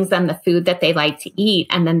she brings them the food that they like to eat.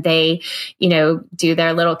 And then they, do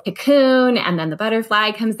their little cocoon, and then the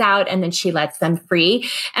butterfly comes out, and then she lets them free.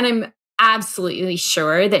 And absolutely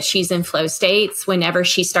sure that she's in flow states whenever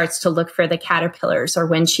she starts to look for the caterpillars, or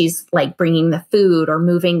when she's like bringing the food or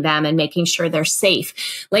moving them and making sure they're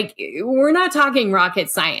safe. Like, we're not talking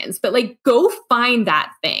rocket science, but like, go find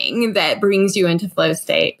that thing that brings you into flow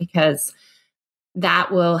state, because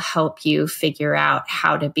that will help you figure out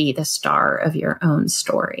how to be the star of your own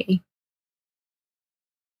story.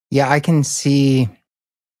 Yeah, I can see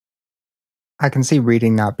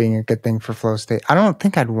reading not being a good thing for flow state. I don't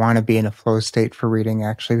think I'd want to be in a flow state for reading,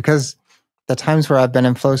 actually, because the times where I've been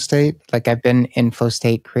in flow state, like I've been in flow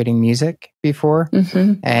state creating music before,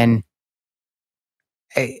 and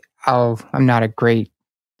I'm not a great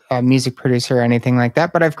music producer or anything like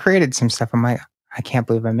that, but I've created some stuff. I'm like, I can't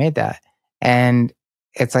believe I made that. And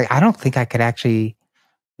it's like, I don't think I could actually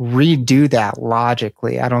redo that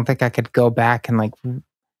logically. I don't think I could go back and like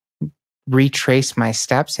retrace my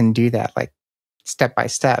steps and do that like step by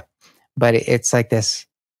step. But it's like this,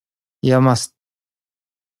 you almost,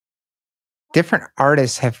 different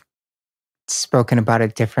artists have spoken about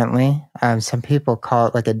it differently. Some people call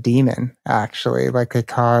it like a demon, actually. Like they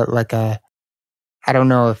call it like a, I don't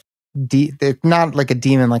know if, it's not like a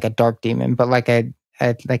demon, like a dark demon, but like a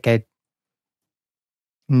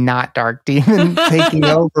not dark demon taking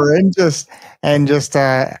over and just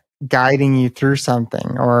guiding you through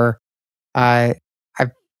something. Or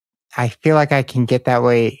I feel like I can get that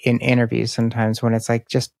way in interviews sometimes when it's like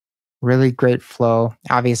just really great flow.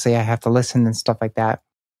 Obviously, I have to listen and stuff like that.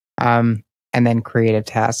 And then creative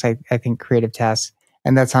tasks. I think creative tasks,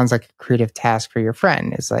 and that sounds like a creative task for your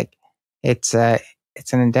friend. It's like it's an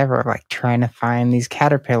endeavor of like trying to find these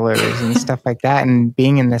caterpillars and stuff like that. And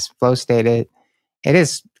being in this flow state, it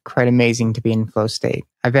is quite amazing to be in flow state.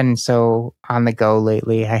 I've been so on the go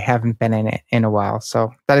lately. I haven't been in it in a while.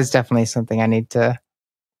 So that is definitely something I need to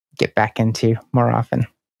get back into more often.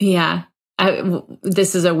 Yeah.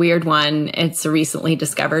 This is a weird one. It's a recently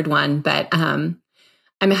discovered one, but I'm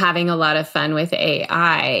having a lot of fun with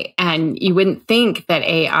AI. And you wouldn't think that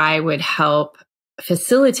AI would help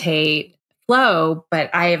facilitate flow, but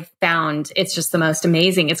I have found it's just the most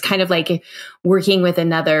amazing. It's kind of like working with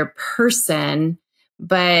another person,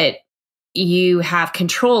 but you have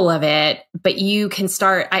control of it, but you can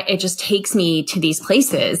start, it just takes me to these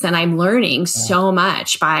places, and I'm learning so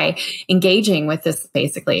much by engaging with this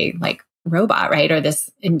basically like robot, right? Or this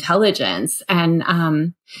intelligence.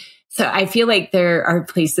 And, so I feel like there are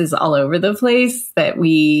places all over the place that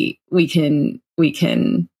we can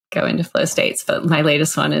go into flow states. But my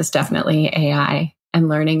latest one is definitely AI and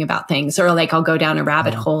learning about things. Or like I'll go down a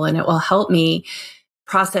rabbit hole and it will help me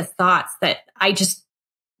process thoughts that I just,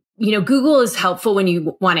 Google is helpful when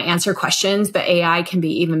you want to answer questions, but AI can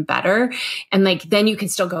be even better. And like, then you can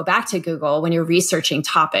still go back to Google when you're researching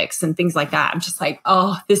topics and things like that. I'm just like,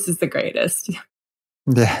 oh, this is the greatest.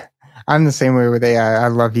 Yeah. I'm the same way with AI. I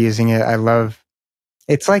love using it.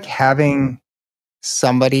 It's like having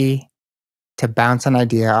somebody to bounce an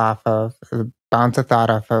idea off of, bounce a thought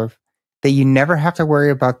off of, that you never have to worry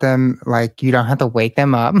about them. Like, you don't have to wake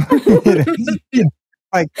them up.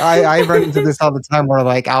 Like I run into this all the time where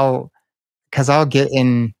like I'll get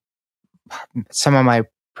in, some of my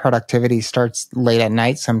productivity starts late at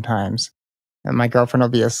night sometimes, and my girlfriend will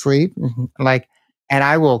be asleep. Like, and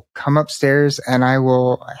I will come upstairs and I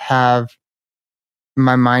will have,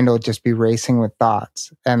 my mind will just be racing with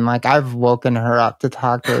thoughts. And like, I've woken her up to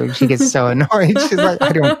talk to her, and she gets so annoyed. She's like,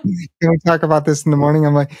 can we talk about this in the morning?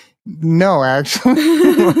 I'm like, no,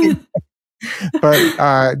 actually.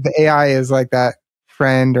 But the AI is like that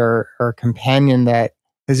friend or companion that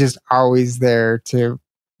is just always there to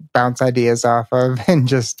bounce ideas off of and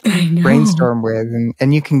just brainstorm with.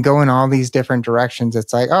 And you can go in all these different directions.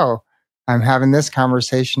 It's like, oh, I'm having this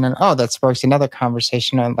conversation, and oh, that sparks another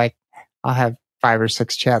conversation. And like, I'll have 5 or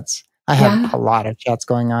 6 chats. I have a lot of chats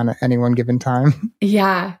going on at any one given time.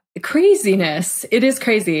 Yeah. Craziness. It is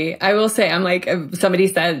crazy. I will say, I'm like, somebody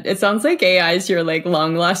said, it sounds like AI is your like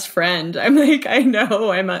long lost friend. I'm like, I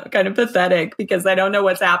know, I'm kind of pathetic because I don't know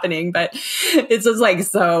what's happening, but it's just like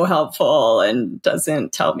so helpful and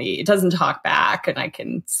doesn't tell me, it doesn't talk back, and I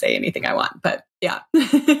can say anything I want, but yeah.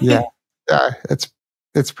 Yeah.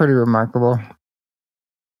 It's pretty remarkable.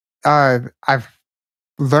 I've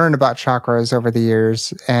learned about chakras over the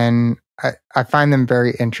years, and I find them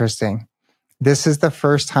very interesting. This is the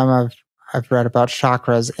first time I've read about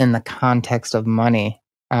chakras in the context of money.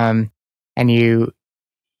 And you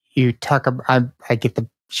talk about, I get the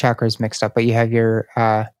chakras mixed up, but you have your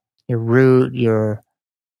root, your,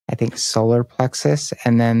 I think, solar plexus,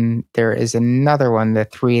 and then there is another one, the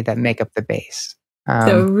 3 that make up the base.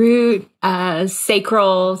 So root,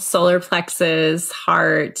 sacral, solar plexus,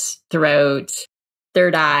 heart, throat,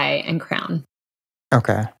 third eye, and crown.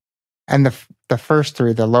 Okay. And the first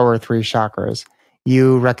three, the lower three chakras,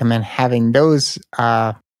 you recommend having those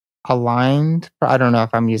aligned. I don't know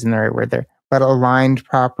if I'm using the right word there, but aligned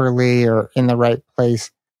properly or in the right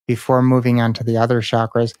place before moving on to the other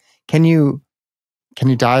chakras. Can you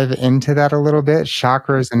dive into that a little bit?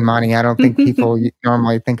 Chakras and money. I don't think people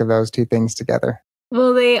normally think of those two things together.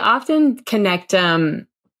 Well, they often connect, in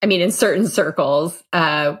certain circles,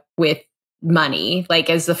 with money, like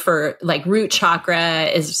as like root chakra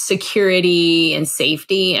is security and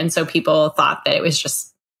safety. And so people thought that it was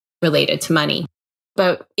just related to money.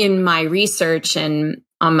 But in my research and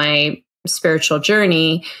on my spiritual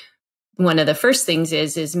journey, one of the first things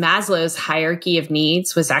is Maslow's hierarchy of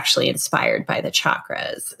needs was actually inspired by the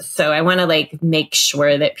chakras. So I want to make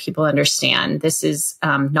sure that people understand this is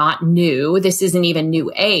not new. This isn't even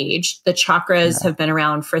new age. The chakras have been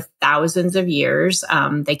around for thousands of years.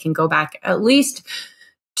 They can go back at least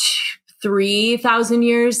 3,000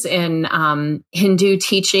 years in Hindu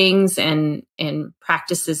teachings and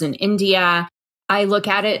practices in India. I look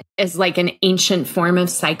at it as like an ancient form of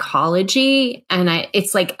psychology, and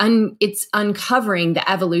it's uncovering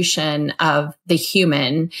the evolution of the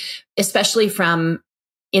human, especially from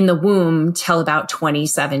in the womb till about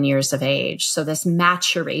 27 years of age. So this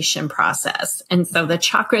maturation process. And so the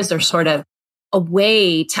chakras are sort of a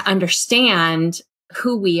way to understand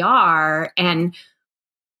who we are and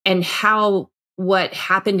how what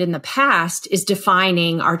happened in the past is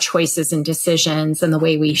defining our choices and decisions and the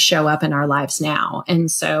way we show up in our lives now. And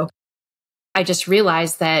so I just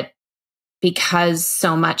realized that because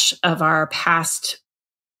so much of our past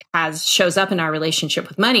shows up in our relationship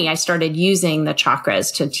with money, I started using the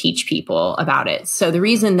chakras to teach people about it. So the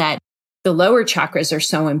reason that the lower chakras are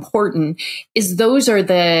so important is those are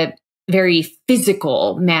the very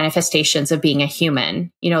physical manifestations of being a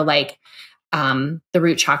human, like the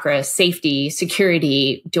root chakra, safety,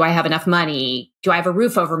 security. Do I have enough money? Do I have a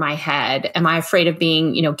roof over my head? Am I afraid of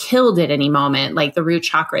being, killed at any moment? Like the root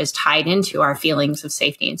chakra is tied into our feelings of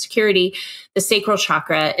safety and security. The sacral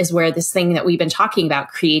chakra is where this thing that we've been talking about,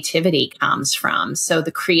 creativity, comes from. So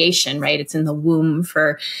the creation, right? It's in the womb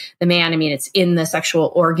for the man. It's in the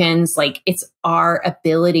sexual organs. Like it's our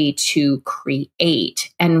ability to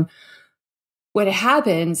create. And what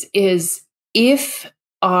happens is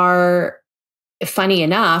funny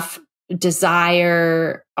enough,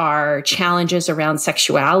 desire, our challenges around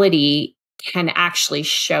sexuality can actually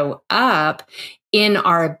show up in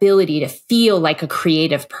our ability to feel like a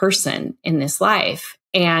creative person in this life.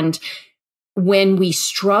 And when we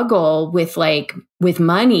struggle with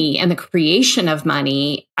money and the creation of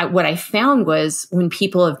money, what I found was when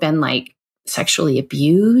people have been sexually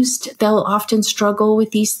abused, they'll often struggle with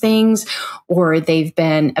these things, or they've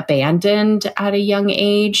been abandoned at a young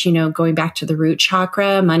age, going back to the root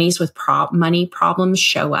chakra, money problems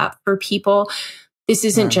show up for people. This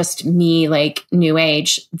isn't just me, new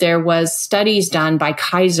age. There was studies done by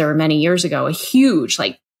Kaiser many years ago, a huge,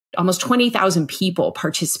 almost 20,000 people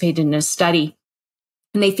participated in a study.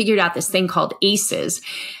 And they figured out this thing called ACEs.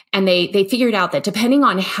 And they figured out that depending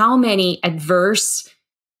on how many adverse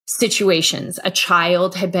situations a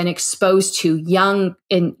child had been exposed to young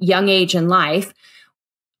age in life,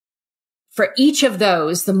 for each of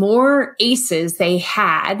those, the more ACEs they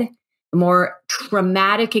had, the more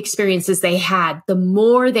traumatic experiences they had, the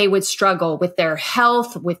more they would struggle with their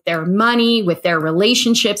health, with their money, with their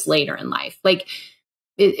relationships later in life.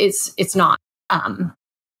 It's not,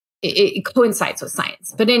 it coincides with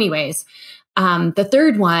science. But anyways,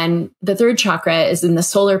 the third chakra is in the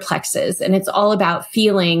solar plexus, and it's all about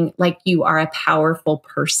feeling like you are a powerful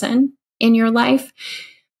person in your life.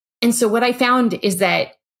 And so what I found is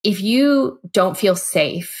that if you don't feel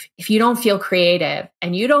safe, if you don't feel creative,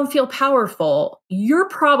 and you don't feel powerful, you're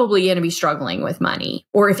probably going to be struggling with money.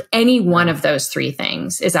 Or if any one of those three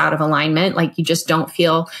things is out of alignment, like you just don't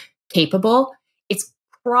feel capable, it's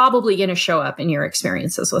probably going to show up in your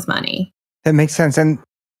experiences with money. That makes sense. And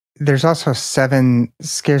there's also 7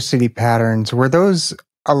 scarcity patterns. Were those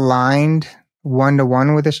aligned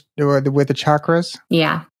one-to-one with the chakras?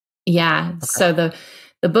 Yeah. Okay. So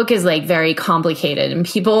the book is very complicated, and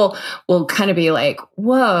people will kind of be like,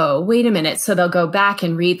 whoa, wait a minute. So they'll go back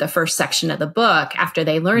and read the first section of the book after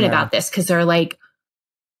they learn about this, because they're like,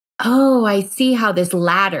 oh, I see how this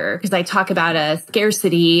ladder, because I talk about a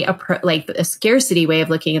scarcity way of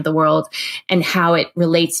looking at the world and how it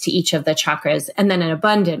relates to each of the chakras, and then an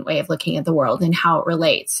abundant way of looking at the world and how it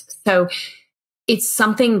relates. So it's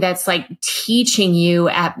something that's like teaching you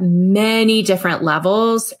at many different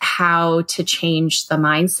levels how to change the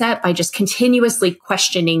mindset by just continuously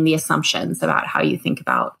questioning the assumptions about how you think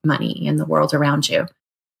about money and the world around you.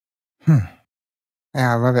 Yeah,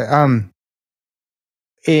 I love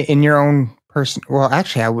it. In your own person, well,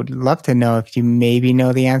 actually, I would love to know if you maybe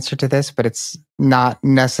know the answer to this, but it's not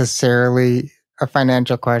necessarily a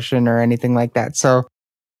financial question or anything like that. So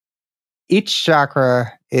each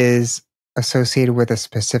chakra is associated with a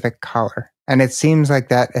specific color. And it seems like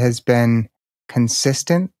that has been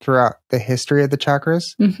consistent throughout the history of the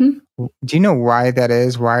chakras. Mm-hmm. Do you know why that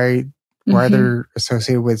is? Why they're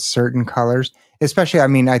associated with certain colors? Especially, I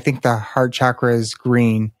mean, I think the heart chakra is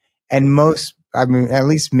green. And at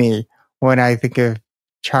least me, when I think of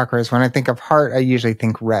chakras, when I think of heart, I usually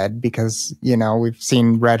think red because, we've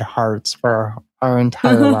seen red hearts for our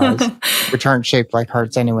entire lives, which aren't shaped like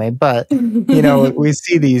hearts anyway. But, we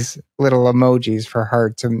see these little emojis for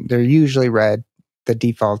hearts and they're usually red. The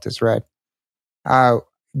default is red.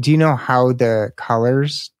 Do you know how the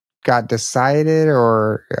colors got decided,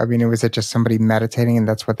 or was it just somebody meditating and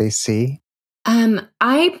that's what they see?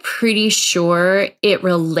 I'm pretty sure it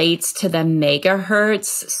relates to the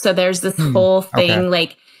megahertz. So there's this whole thing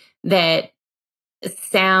like that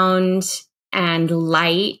sound and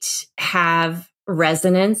light have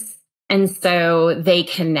resonance. And so they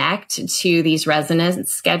connect to these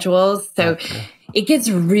resonance schedules. So it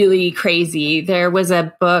gets really crazy. There was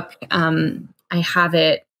a book, I have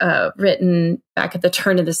it written back at the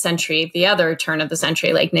turn of the century, the other turn of the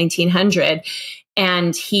century, like 1900.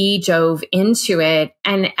 And he dove into it.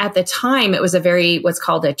 And at the time, it was what's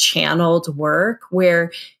called a channeled work,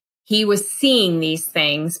 where he was seeing these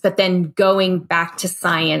things, but then going back to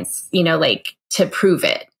science, like to prove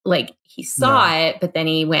it. Like he saw it, but then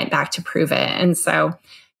he went back to prove it. And so I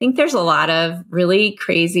think there's a lot of really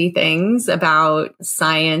crazy things about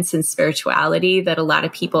science and spirituality that a lot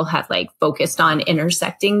of people have like focused on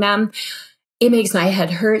intersecting them. It makes my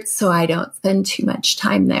head hurt, so I don't spend too much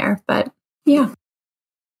time there. But yeah.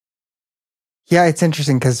 Yeah, it's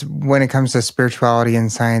interesting because when it comes to spirituality and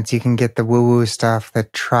science, you can get the woo-woo stuff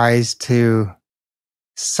that tries to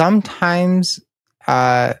sometimes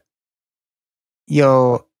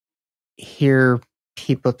you'll hear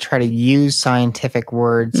people try to use scientific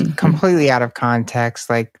words completely out of context,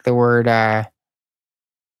 like the word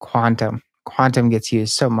quantum. Quantum gets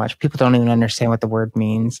used so much. People don't even understand what the word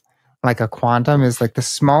means. Like a quantum is like the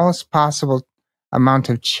smallest possible amount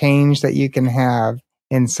of change that you can have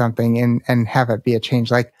in something and have it be a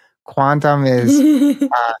change. Like quantum is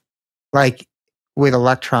like with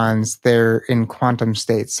electrons, they're in quantum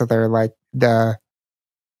states. So they're like the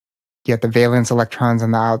valence electrons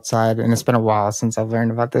on the outside. And it's been a while since I've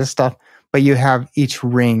learned about this stuff. But you have each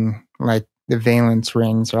ring, like the valence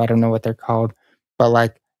rings, or I don't know what they're called. But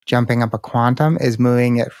like jumping up a quantum is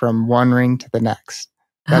moving it from one ring to the next.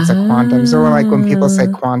 That's a quantum. So like when people say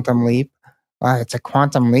quantum leap, it's a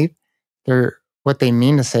quantum leap. What they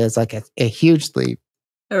mean to say is like a huge leap.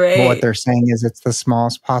 Right. But what they're saying is it's the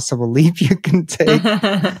smallest possible leap you can take.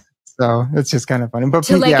 So it's just kind of funny. But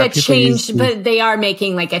so like a change, but they are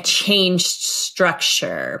making like a changed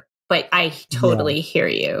structure. But I totally hear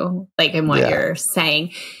you, like in what you're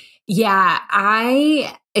saying. Yeah,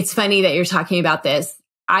 it's funny that you're talking about this.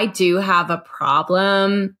 I do have a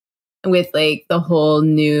problem with like the whole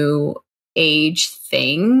new age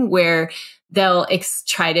thing where they'll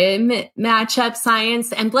try to match up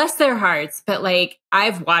science, and bless their hearts. But like,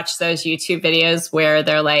 I've watched those YouTube videos where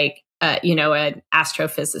they're like, an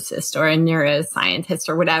astrophysicist or a neuroscientist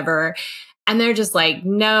or whatever. And they're just like,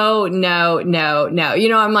 no.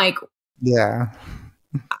 I'm like,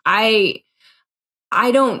 I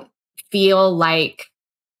don't feel like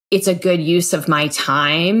it's a good use of my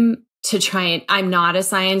time to try and, I'm not a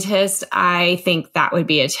scientist. I think that would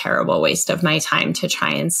be a terrible waste of my time to try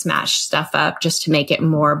and smash stuff up just to make it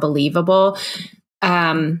more believable.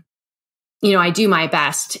 I do my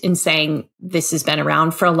best in saying this has been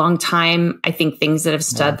around for a long time. I think things that have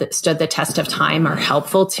stood the test of time are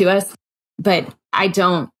helpful to us, but I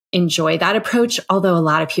don't enjoy that approach. Although a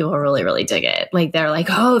lot of people really, really dig it. Like they're like,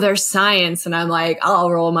 oh, there's science. And I'm like, I'll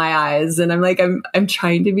roll my eyes. And I'm like, I'm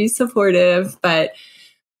trying to be supportive, but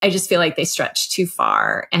I just feel like they stretch too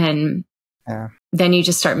far. And then you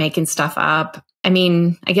just start making stuff up. I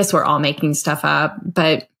mean, I guess we're all making stuff up,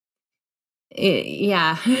 but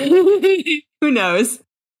who knows?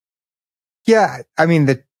 Yeah. I mean,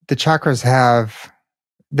 the chakras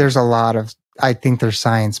there's a lot of, I think there's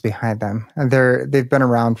science behind them. They've been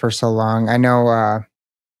around for so long. I know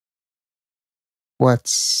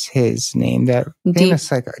what's his name? That Deep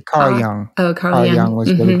famous Carl Jung. Oh, Carl Carl Jung. Jung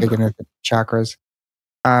was really big into the chakras.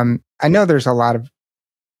 I know there's a lot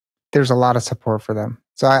of support for them.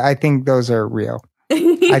 So I think those are real.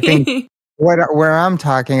 I think where I'm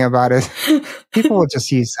talking about is people will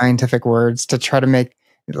just use scientific words to try to make,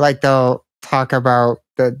 like, they'll talk about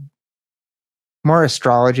the more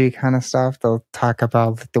astrology kind of stuff. They'll talk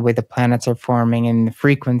about the way the planets are forming and the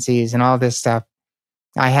frequencies and all this stuff.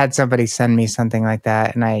 I had somebody send me something like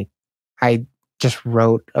that, and I just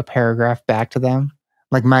wrote a paragraph back to them,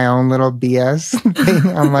 like my own little BS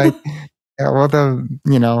thing. I'm like, yeah, well,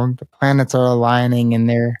 the planets are aligning and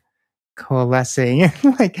they're coalescing,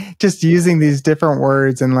 like just using these different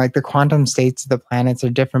words, and like the quantum states of the planets are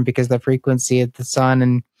different because the frequency of the sun,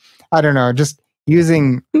 and I don't know, just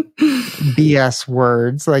using BS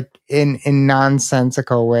words like in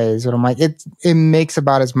nonsensical ways. But I'm like, it makes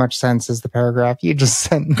about as much sense as the paragraph you just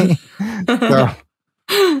sent me. So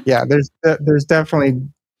yeah, there's definitely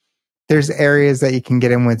areas that you can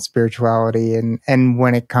get in with spirituality, and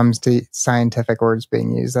when it comes to scientific words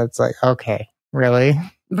being used, that's like, okay, really?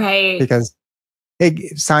 Right. Because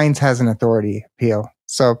science has an authority appeal.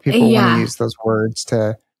 So people want to use those words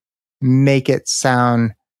to make it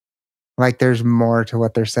sound like there's more to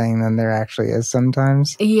what they're saying than there actually is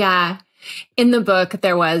sometimes. Yeah. In the book,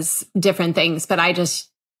 there was different things, but I just,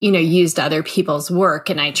 used other people's work,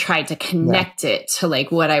 and I tried to connect it to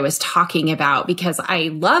like what I was talking about, because I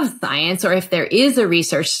love science, or if there is a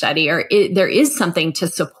research study or there is something to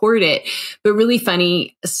support it. But really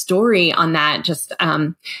funny story on that. Just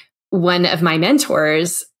one of my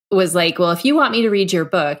mentors was like, well, if you want me to read your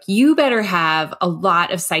book, you better have a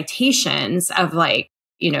lot of citations of like,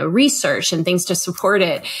 research and things to support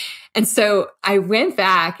it. And so I went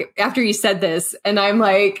back after you said this, and I'm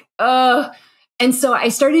like, oh. And so I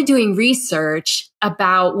started doing research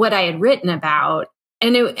about what I had written about.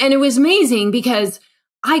 And it was amazing because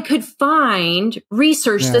I could find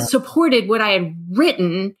research that supported what I had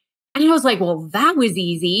written. And I was like, well, that was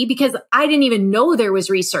easy, because I didn't even know there was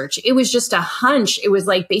research. It was just a hunch. It was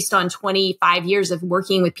like based on 25 years of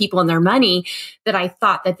working with people and their money that I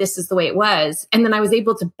thought that this is the way it was. And then I was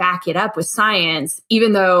able to back it up with science,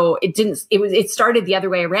 even though it started the other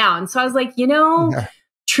way around. So I was like,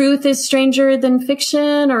 truth is stranger than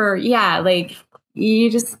fiction, or like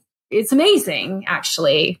it's amazing,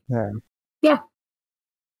 actually. Yeah.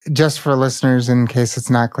 Just for listeners, in case it's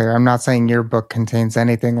not clear, I'm not saying your book contains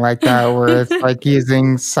anything like that, where it's like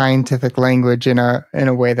using scientific language in a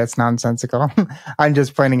way that's nonsensical. I'm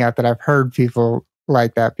just pointing out that I've heard people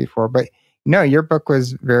like that before. But no, your book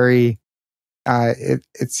was very,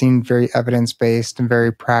 it seemed very evidence-based and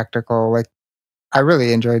very practical. Like, I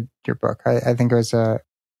really enjoyed your book. I think it's a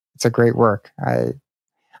great work.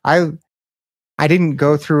 I didn't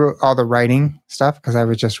go through all the writing stuff because I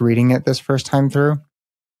was just reading it this first time through.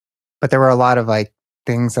 But there were a lot of like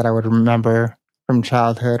things that I would remember from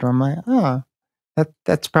childhood where I'm like, oh,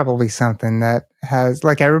 that's probably something that has,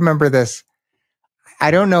 like, I remember this. I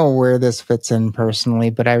don't know where this fits in personally,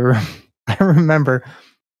 but I remember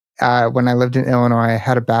when I lived in Illinois, I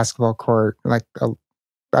had a basketball court, like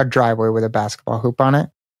a driveway with a basketball hoop on it.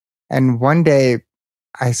 And one day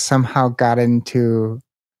I somehow got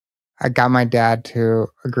my dad to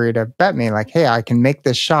agree to bet me, like, hey, I can make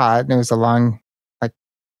this shot. And it was a long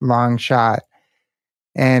shot.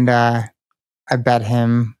 And I bet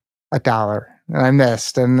him $1 and I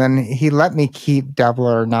missed. And then he let me keep double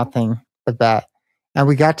or nothing the bet. And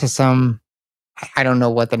we got to I don't know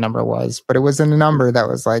what the number was, but it was a number that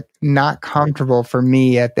was like not comfortable for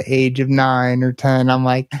me at the age of 9 or 10. I'm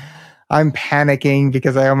like, I'm panicking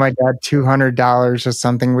because I owe my dad $200 or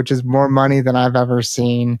something, which is more money than I've ever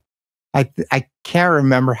seen. I can't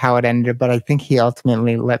remember how it ended, but I think he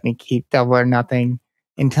ultimately let me keep double or nothing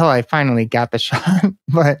until I finally got the shot.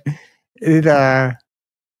 But I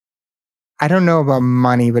don't know about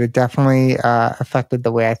money, but it definitely affected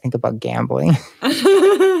the way I think about gambling.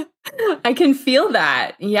 I can feel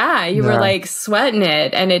that. Yeah, you were like sweating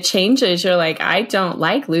it, and it changes. You're like, I don't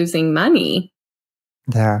like losing money.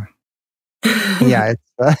 Yeah. Yeah,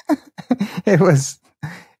 it was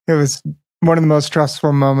one of the most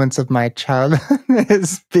stressful moments of my childhood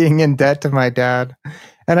is being in debt to my dad.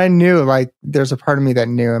 And I knew, like, there's a part of me that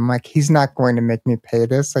knew, I'm like, he's not going to make me pay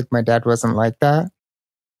this. Like, my dad wasn't like that.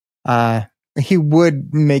 He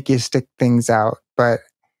would make you stick things out, but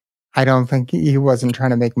I don't think he wasn't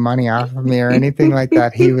trying to make money off of me or anything like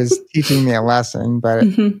that. He was teaching me a lesson, but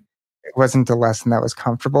it wasn't a lesson that was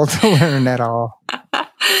comfortable to learn at all.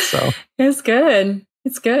 So it's good.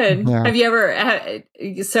 It's good. Yeah. Have you ever,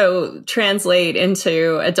 so translate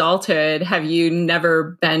into adulthood, have you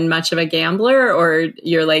never been much of a gambler, or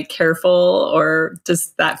you're like careful, or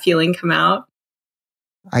does that feeling come out?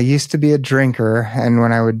 I used to be a drinker, and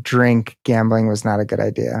when I would drink, gambling was not a good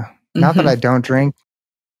idea. Now that I don't drink,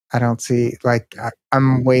 I don't see, like,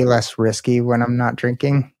 I'm way less risky when I'm not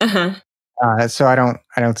drinking. Uh-huh. So I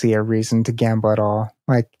don't see a reason to gamble at all.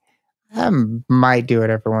 Like, I might do it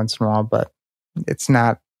every once in a while, but it's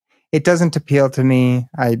not, it doesn't appeal to me.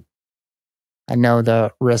 I know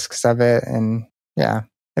the risks of it. And yeah,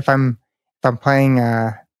 if I'm playing,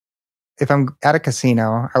 if I'm at a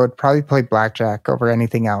casino, I would probably play blackjack over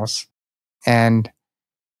anything else. And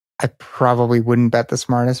I probably wouldn't bet the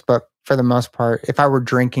smartest, but for the most part, if I were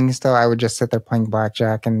drinking still, I would just sit there playing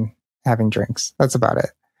blackjack and having drinks. That's about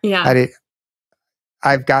it. Yeah.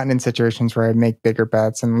 I've gotten in situations where I make bigger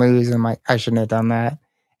bets and lose, and I'm like, I shouldn't have done that.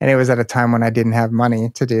 And it was at a time when I didn't have money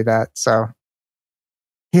to do that. So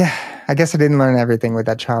yeah, I guess I didn't learn everything with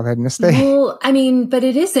that childhood mistake. Well, I mean, but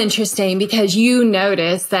it is interesting because you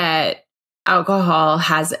notice that alcohol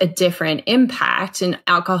has a different impact, and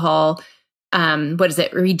alcohol, what is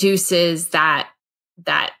it, reduces that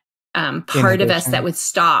part of us that would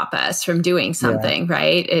stop us from doing something,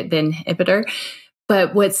 right? The inhibitor.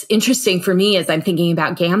 But what's interesting for me is I'm thinking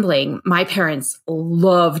about gambling. My parents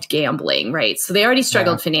loved gambling, right? So they already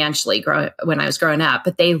struggled financially when I was growing up,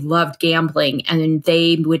 but they loved gambling, and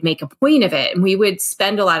they would make a point of it. And we would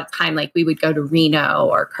spend a lot of time, like we would go to Reno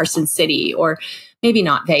or Carson City, or maybe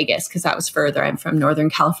not Vegas, because that was further. I'm from Northern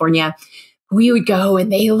California. We would go and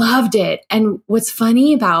they loved it. And what's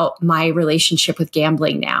funny about my relationship with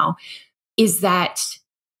gambling now is that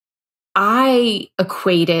I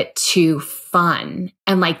equate it to fun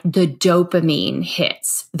and like the dopamine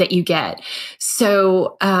hits that you get.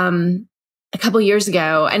 So, a couple years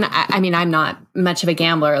ago, and I mean, I'm not much of a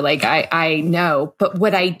gambler, like I know, but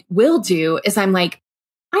what I will do is I'm like,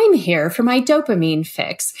 I'm here for my dopamine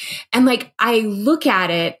fix. And like, I look at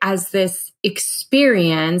it as this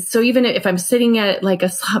experience. So even if I'm sitting at like a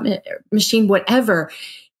slot machine, whatever,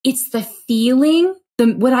 it's the feeling.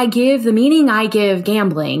 The meaning I give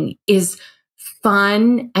gambling is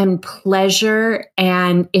fun and pleasure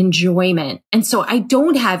and enjoyment. And so I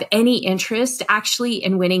don't have any interest actually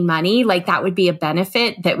in winning money. Like that would be a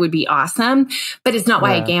benefit that would be awesome, but it's not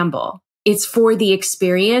why I gamble. It's for the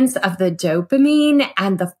experience of the dopamine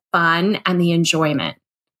and the fun and the enjoyment.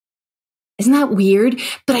 Isn't that weird?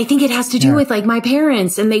 But I think it has to do with like my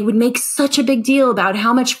parents, and they would make such a big deal about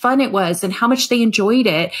how much fun it was and how much they enjoyed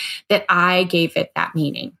it that I gave it that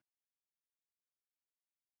meaning.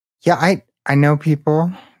 Yeah, I know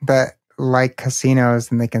people that like casinos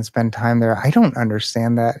and they can spend time there. I don't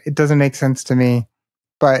understand that. It doesn't make sense to me,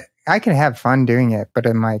 but I can have fun doing it. But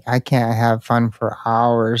I'm like, I can't have fun for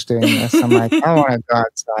hours doing this. I'm like, I want to go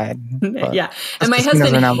outside. Yeah. And my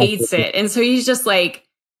husband hates it. And so he's just like,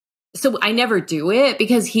 so I never do it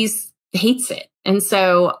because he hates it. And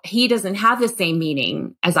so he doesn't have the same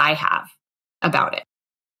meaning as I have about it.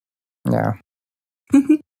 Yeah.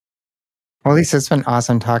 Well, Lisa, it's been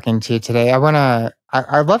awesome talking to you today. I'd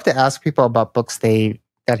love to ask people about books that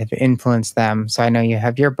have influenced them. So I know you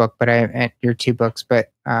have your book, but your two books,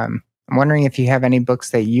 but I'm wondering if you have any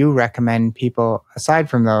books that you recommend people aside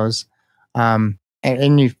from those. And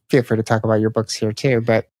you feel free to talk about your books here too,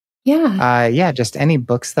 but just any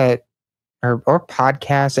books that, or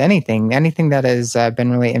podcasts, anything that has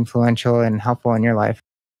been really influential and helpful in your life.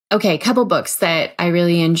 Okay. A couple books that I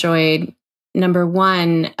really enjoyed. Number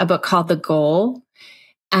one, a book called The Goal.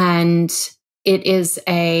 And it is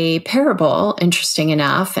a parable, interesting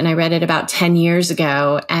enough. And I read it about 10 years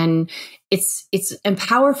ago. And it's a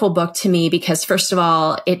powerful book to me because, first of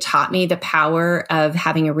all, it taught me the power of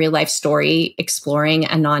having a real life story exploring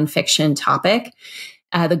a nonfiction topic.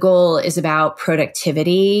 The Goal is about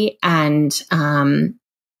productivity and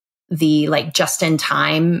the like just in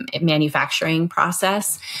time manufacturing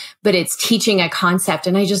process, but it's teaching a concept.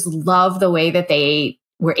 And I just love the way that they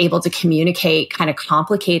were able to communicate kind of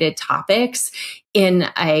complicated topics in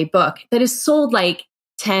a book that is sold like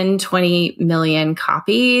 10, 20 million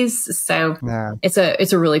copies. So it's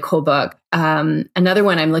a really cool book. Another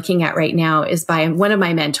one I'm looking at right now is by one of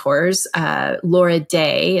my mentors, Laura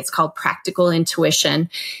Day. It's called Practical Intuition.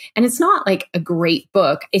 And it's not like a great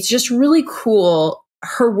book. It's just really cool.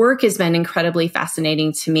 Her work has been incredibly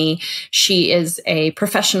fascinating to me. She is a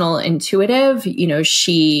professional intuitive. You know,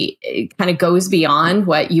 she kind of goes beyond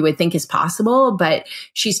what you would think is possible, but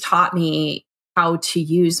she's taught me how to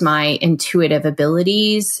use my intuitive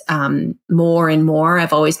abilities more and more.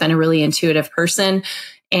 I've always been a really intuitive person.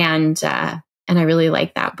 And And I really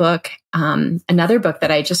like that book. Another book that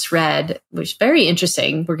I just read, which is very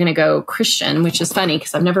interesting. We're going to go Christian, which is funny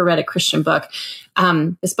because I've never read a Christian book.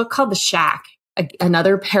 This book called The Shack,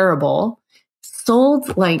 another parable,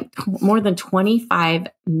 sold like more than 25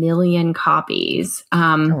 million copies.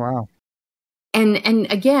 Oh, wow. And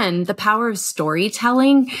again, the power of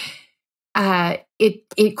storytelling,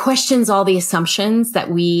 it questions all the assumptions that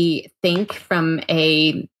we think from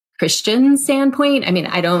a Christian standpoint. I mean,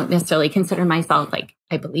 I don't necessarily consider myself like,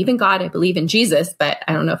 I believe in God, I believe in Jesus, but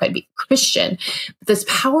I don't know if I'd be Christian. But this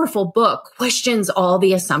powerful book questions all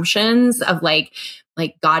the assumptions of like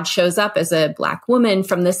God shows up as a Black woman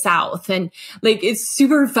from the South. And like, it's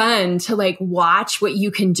super fun to like watch what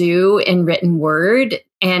you can do in written word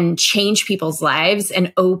and change people's lives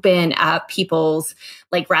and open up people's,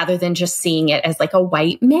 like, rather than just seeing it as like a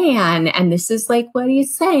white man. And this is like what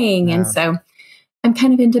he's saying. Yeah. And so I'm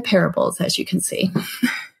kind of into parables, as you can see.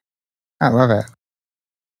 I love it.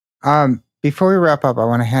 Before we wrap up, I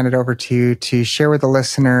want to hand it over to you to share with the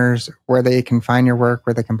listeners where they can find your work,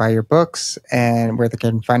 where they can buy your books, and where they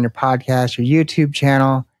can find your podcast, your YouTube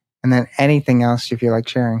channel, and then anything else you feel like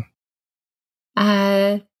sharing.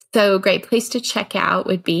 So a great place to check out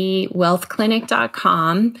would be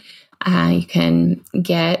wealthclinic.com. You can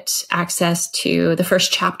get access to the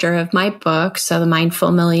first chapter of my book, so The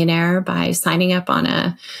Mindful Millionaire, by signing up on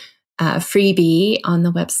a freebie on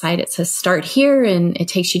the website. It says start here and it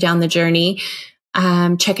takes you down the journey.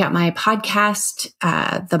 Check out my podcast,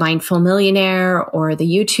 The Mindful Millionaire, or the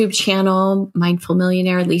YouTube channel, Mindful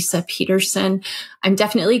Millionaire, Leisa Peterson. I'm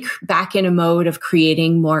definitely back in a mode of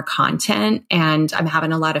creating more content and I'm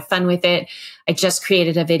having a lot of fun with it. I just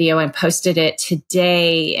created a video and posted it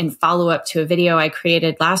today in follow up to a video I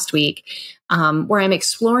created last week, where I'm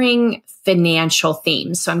exploring financial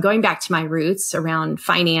themes. So I'm going back to my roots around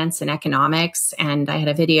finance and economics. And I had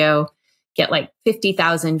a video get like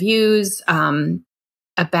 50,000 views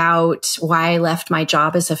about why I left my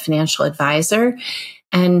job as a financial advisor.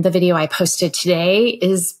 And the video I posted today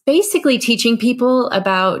is basically teaching people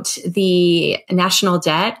about the national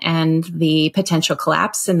debt and the potential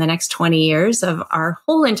collapse in the next 20 years of our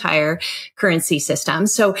whole entire currency system.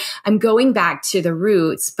 So I'm going back to the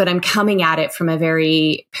roots, but I'm coming at it from a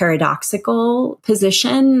very paradoxical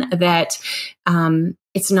position that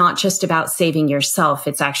it's not just about saving yourself.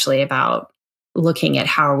 It's actually about looking at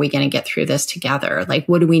how are we going to get through this together? Like,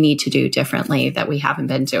 what do we need to do differently that we haven't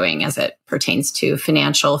been doing as it pertains to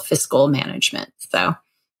financial, fiscal management? So,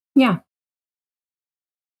 yeah.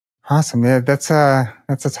 Awesome. Yeah, that's a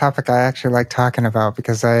topic I actually like talking about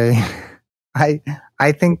because I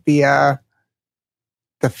think the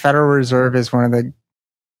Federal Reserve is one of the,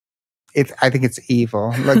 I think it's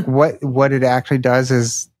evil. Like what it actually does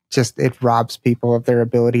is just, it robs people of their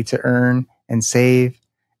ability to earn and save,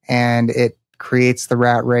 and it creates the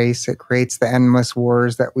rat race. It creates the endless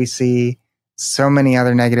wars that we see. So many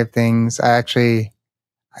other negative things. Are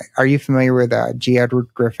you familiar with G.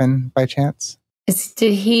 Edward Griffin by chance?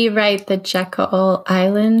 Did he write the Jekyll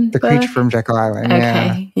Island book? The Creature from Jekyll Island.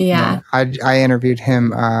 Okay. Yeah. I interviewed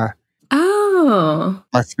him less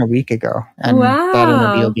than a week ago. And wow. That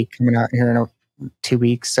interview will be coming out here in 2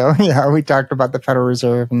 weeks. So yeah, we talked about the Federal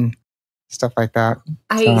Reserve and stuff like that.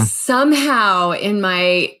 I somehow in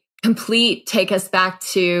my complete take us back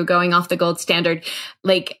to going off the gold standard,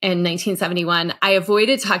 like in 1971, I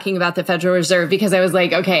avoided talking about the Federal Reserve because I was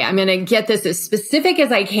like, okay, I'm going to get this as specific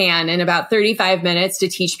as I can in about 35 minutes to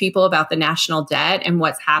teach people about the national debt and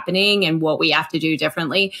what's happening and what we have to do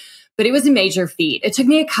differently. But it was a major feat. It took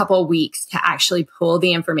me a couple weeks to actually pull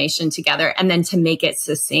the information together and then to make it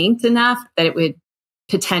succinct enough that it would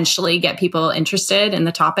potentially get people interested in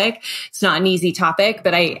the topic. It's not an easy topic,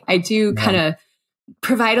 but I do kind of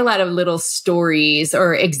provide a lot of little stories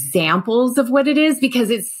or examples of what it is because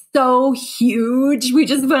it's so huge. We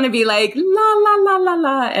just want to be like, la, la, la, la,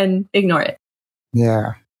 la, and ignore it.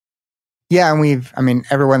 Yeah. Yeah. And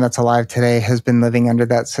everyone that's alive today has been living under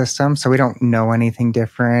that system. So we don't know anything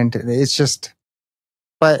different. It's just,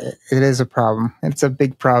 but it is a problem. It's a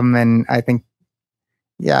big problem. And I think,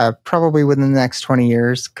 yeah, probably within the next 20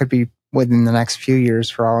 years, could be within the next few years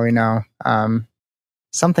for all we know.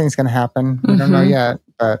 Something's going to happen. We don't know yet,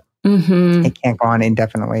 but it can't go on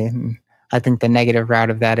indefinitely. And I think the negative route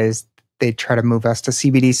of that is they try to move us to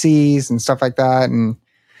CBDCs and stuff like that, and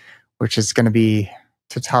which is going to be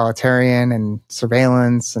totalitarian and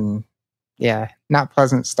surveillance and not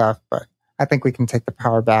pleasant stuff. But I think we can take the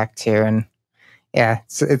power back too. And yeah,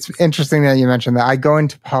 it's interesting that you mentioned that. I go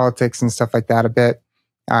into politics and stuff like that a bit.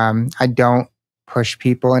 I don't push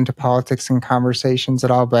people into politics and conversations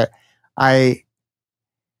at all, but I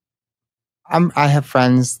have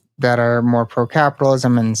friends that are more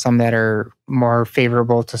pro-capitalism and some that are more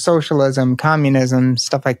favorable to socialism, communism,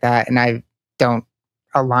 stuff like that. And I don't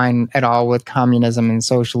align at all with communism and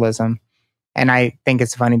socialism. And I think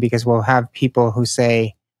it's funny because we'll have people who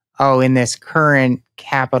say, oh, in this current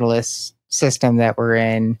capitalist system that we're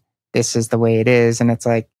in, this is the way it is. And it's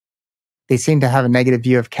like, they seem to have a negative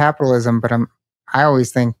view of capitalism, but I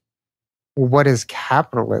always think, well, what is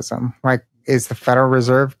capitalism? Like, is the Federal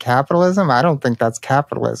Reserve capitalism? I don't think that's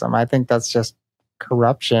capitalism. I think that's just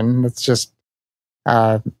corruption. It's just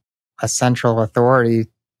a central authority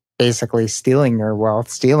basically stealing your wealth,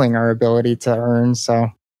 stealing our ability to earn. So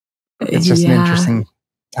it's just an interesting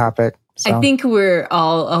topic. So. I think we're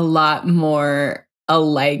all a lot more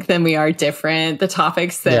alike than we are different. The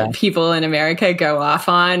topics that people in America go off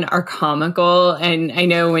on are comical. And I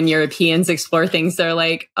know when Europeans explore things, they're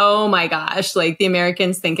like, oh my gosh, like the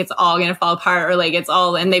Americans think it's all going to fall apart, or like it's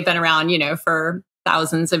all, and they've been around, you know, for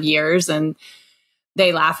thousands of years, and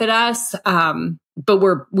they laugh at us. But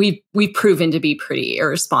we've proven to be pretty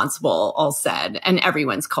irresponsible, all said, and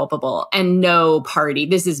everyone's culpable. And no party,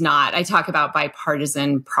 this is not, I talk about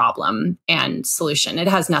bipartisan problem and solution. It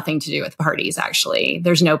has nothing to do with parties, actually.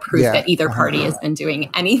 There's no proof that either party has been doing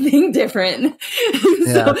anything different.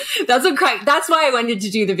 So that's why I wanted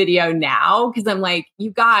to do the video now, because I'm like,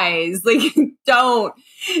 you guys, like,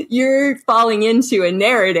 you're falling into a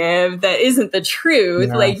narrative that isn't the truth.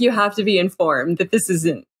 Yeah. Like, you have to be informed that this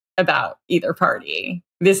isn't about either party.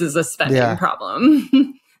 This is a spending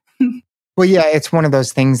problem. Well, yeah, it's one of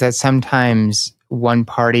those things that sometimes one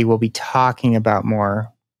party will be talking about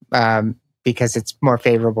more because it's more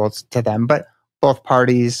favorable to them. But both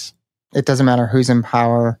parties, it doesn't matter who's in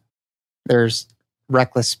power. There's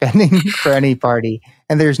reckless spending for any party.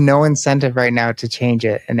 And there's no incentive right now to change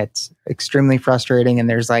it. And it's extremely frustrating. And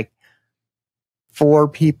there's like 4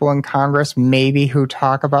 people in Congress maybe who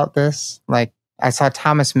talk about this. Like, I saw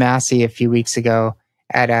Thomas Massey a few weeks ago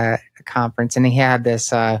at a conference, and he had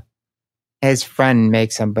this, his friend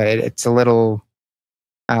makes them, but it's a little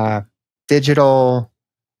digital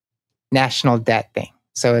national debt thing.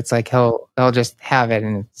 So it's like he'll just have it,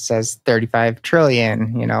 and it says 35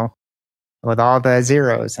 trillion, you know, with all the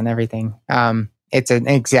zeros and everything. It's an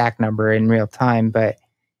exact number in real time, but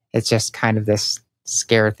it's just kind of this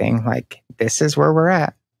scare thing. Like, this is where we're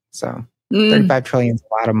at. So 35 trillion is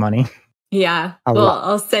a lot of money. Yeah.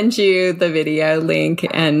 I'll send you the video link,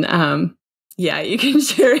 and you can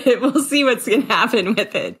share it. We'll see what's going to happen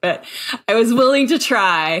with it. But I was willing to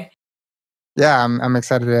try. Yeah, I'm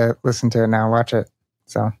excited to listen to it now, watch it.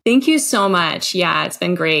 So thank you so much. Yeah, it's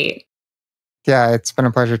been great. Yeah, it's been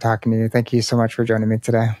a pleasure talking to you. Thank you so much for joining me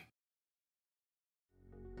today.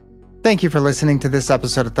 Thank you for listening to this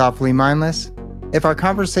episode of Thoughtfully Mindless. If our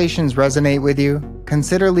conversations resonate with you,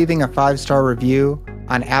 consider leaving a 5-star review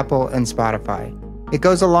on Apple and Spotify. It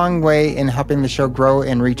goes a long way in helping the show grow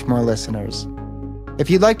and reach more listeners. If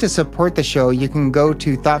you'd like to support the show, you can go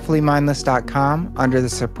to thoughtfullymindless.com under the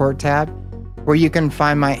support tab, where you can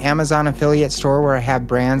find my Amazon affiliate store where I have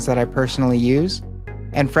brands that I personally use,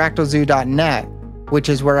 and fractalzoo.net, which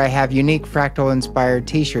is where I have unique fractal-inspired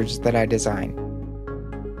t-shirts that I design.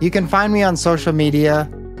 You can find me on social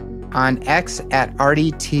media on X at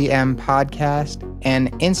RDTM Podcast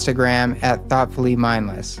and Instagram at Thoughtfully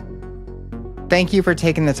Mindless. Thank you for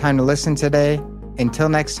taking the time to listen today. Until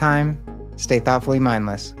next time, stay thoughtfully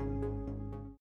mindless.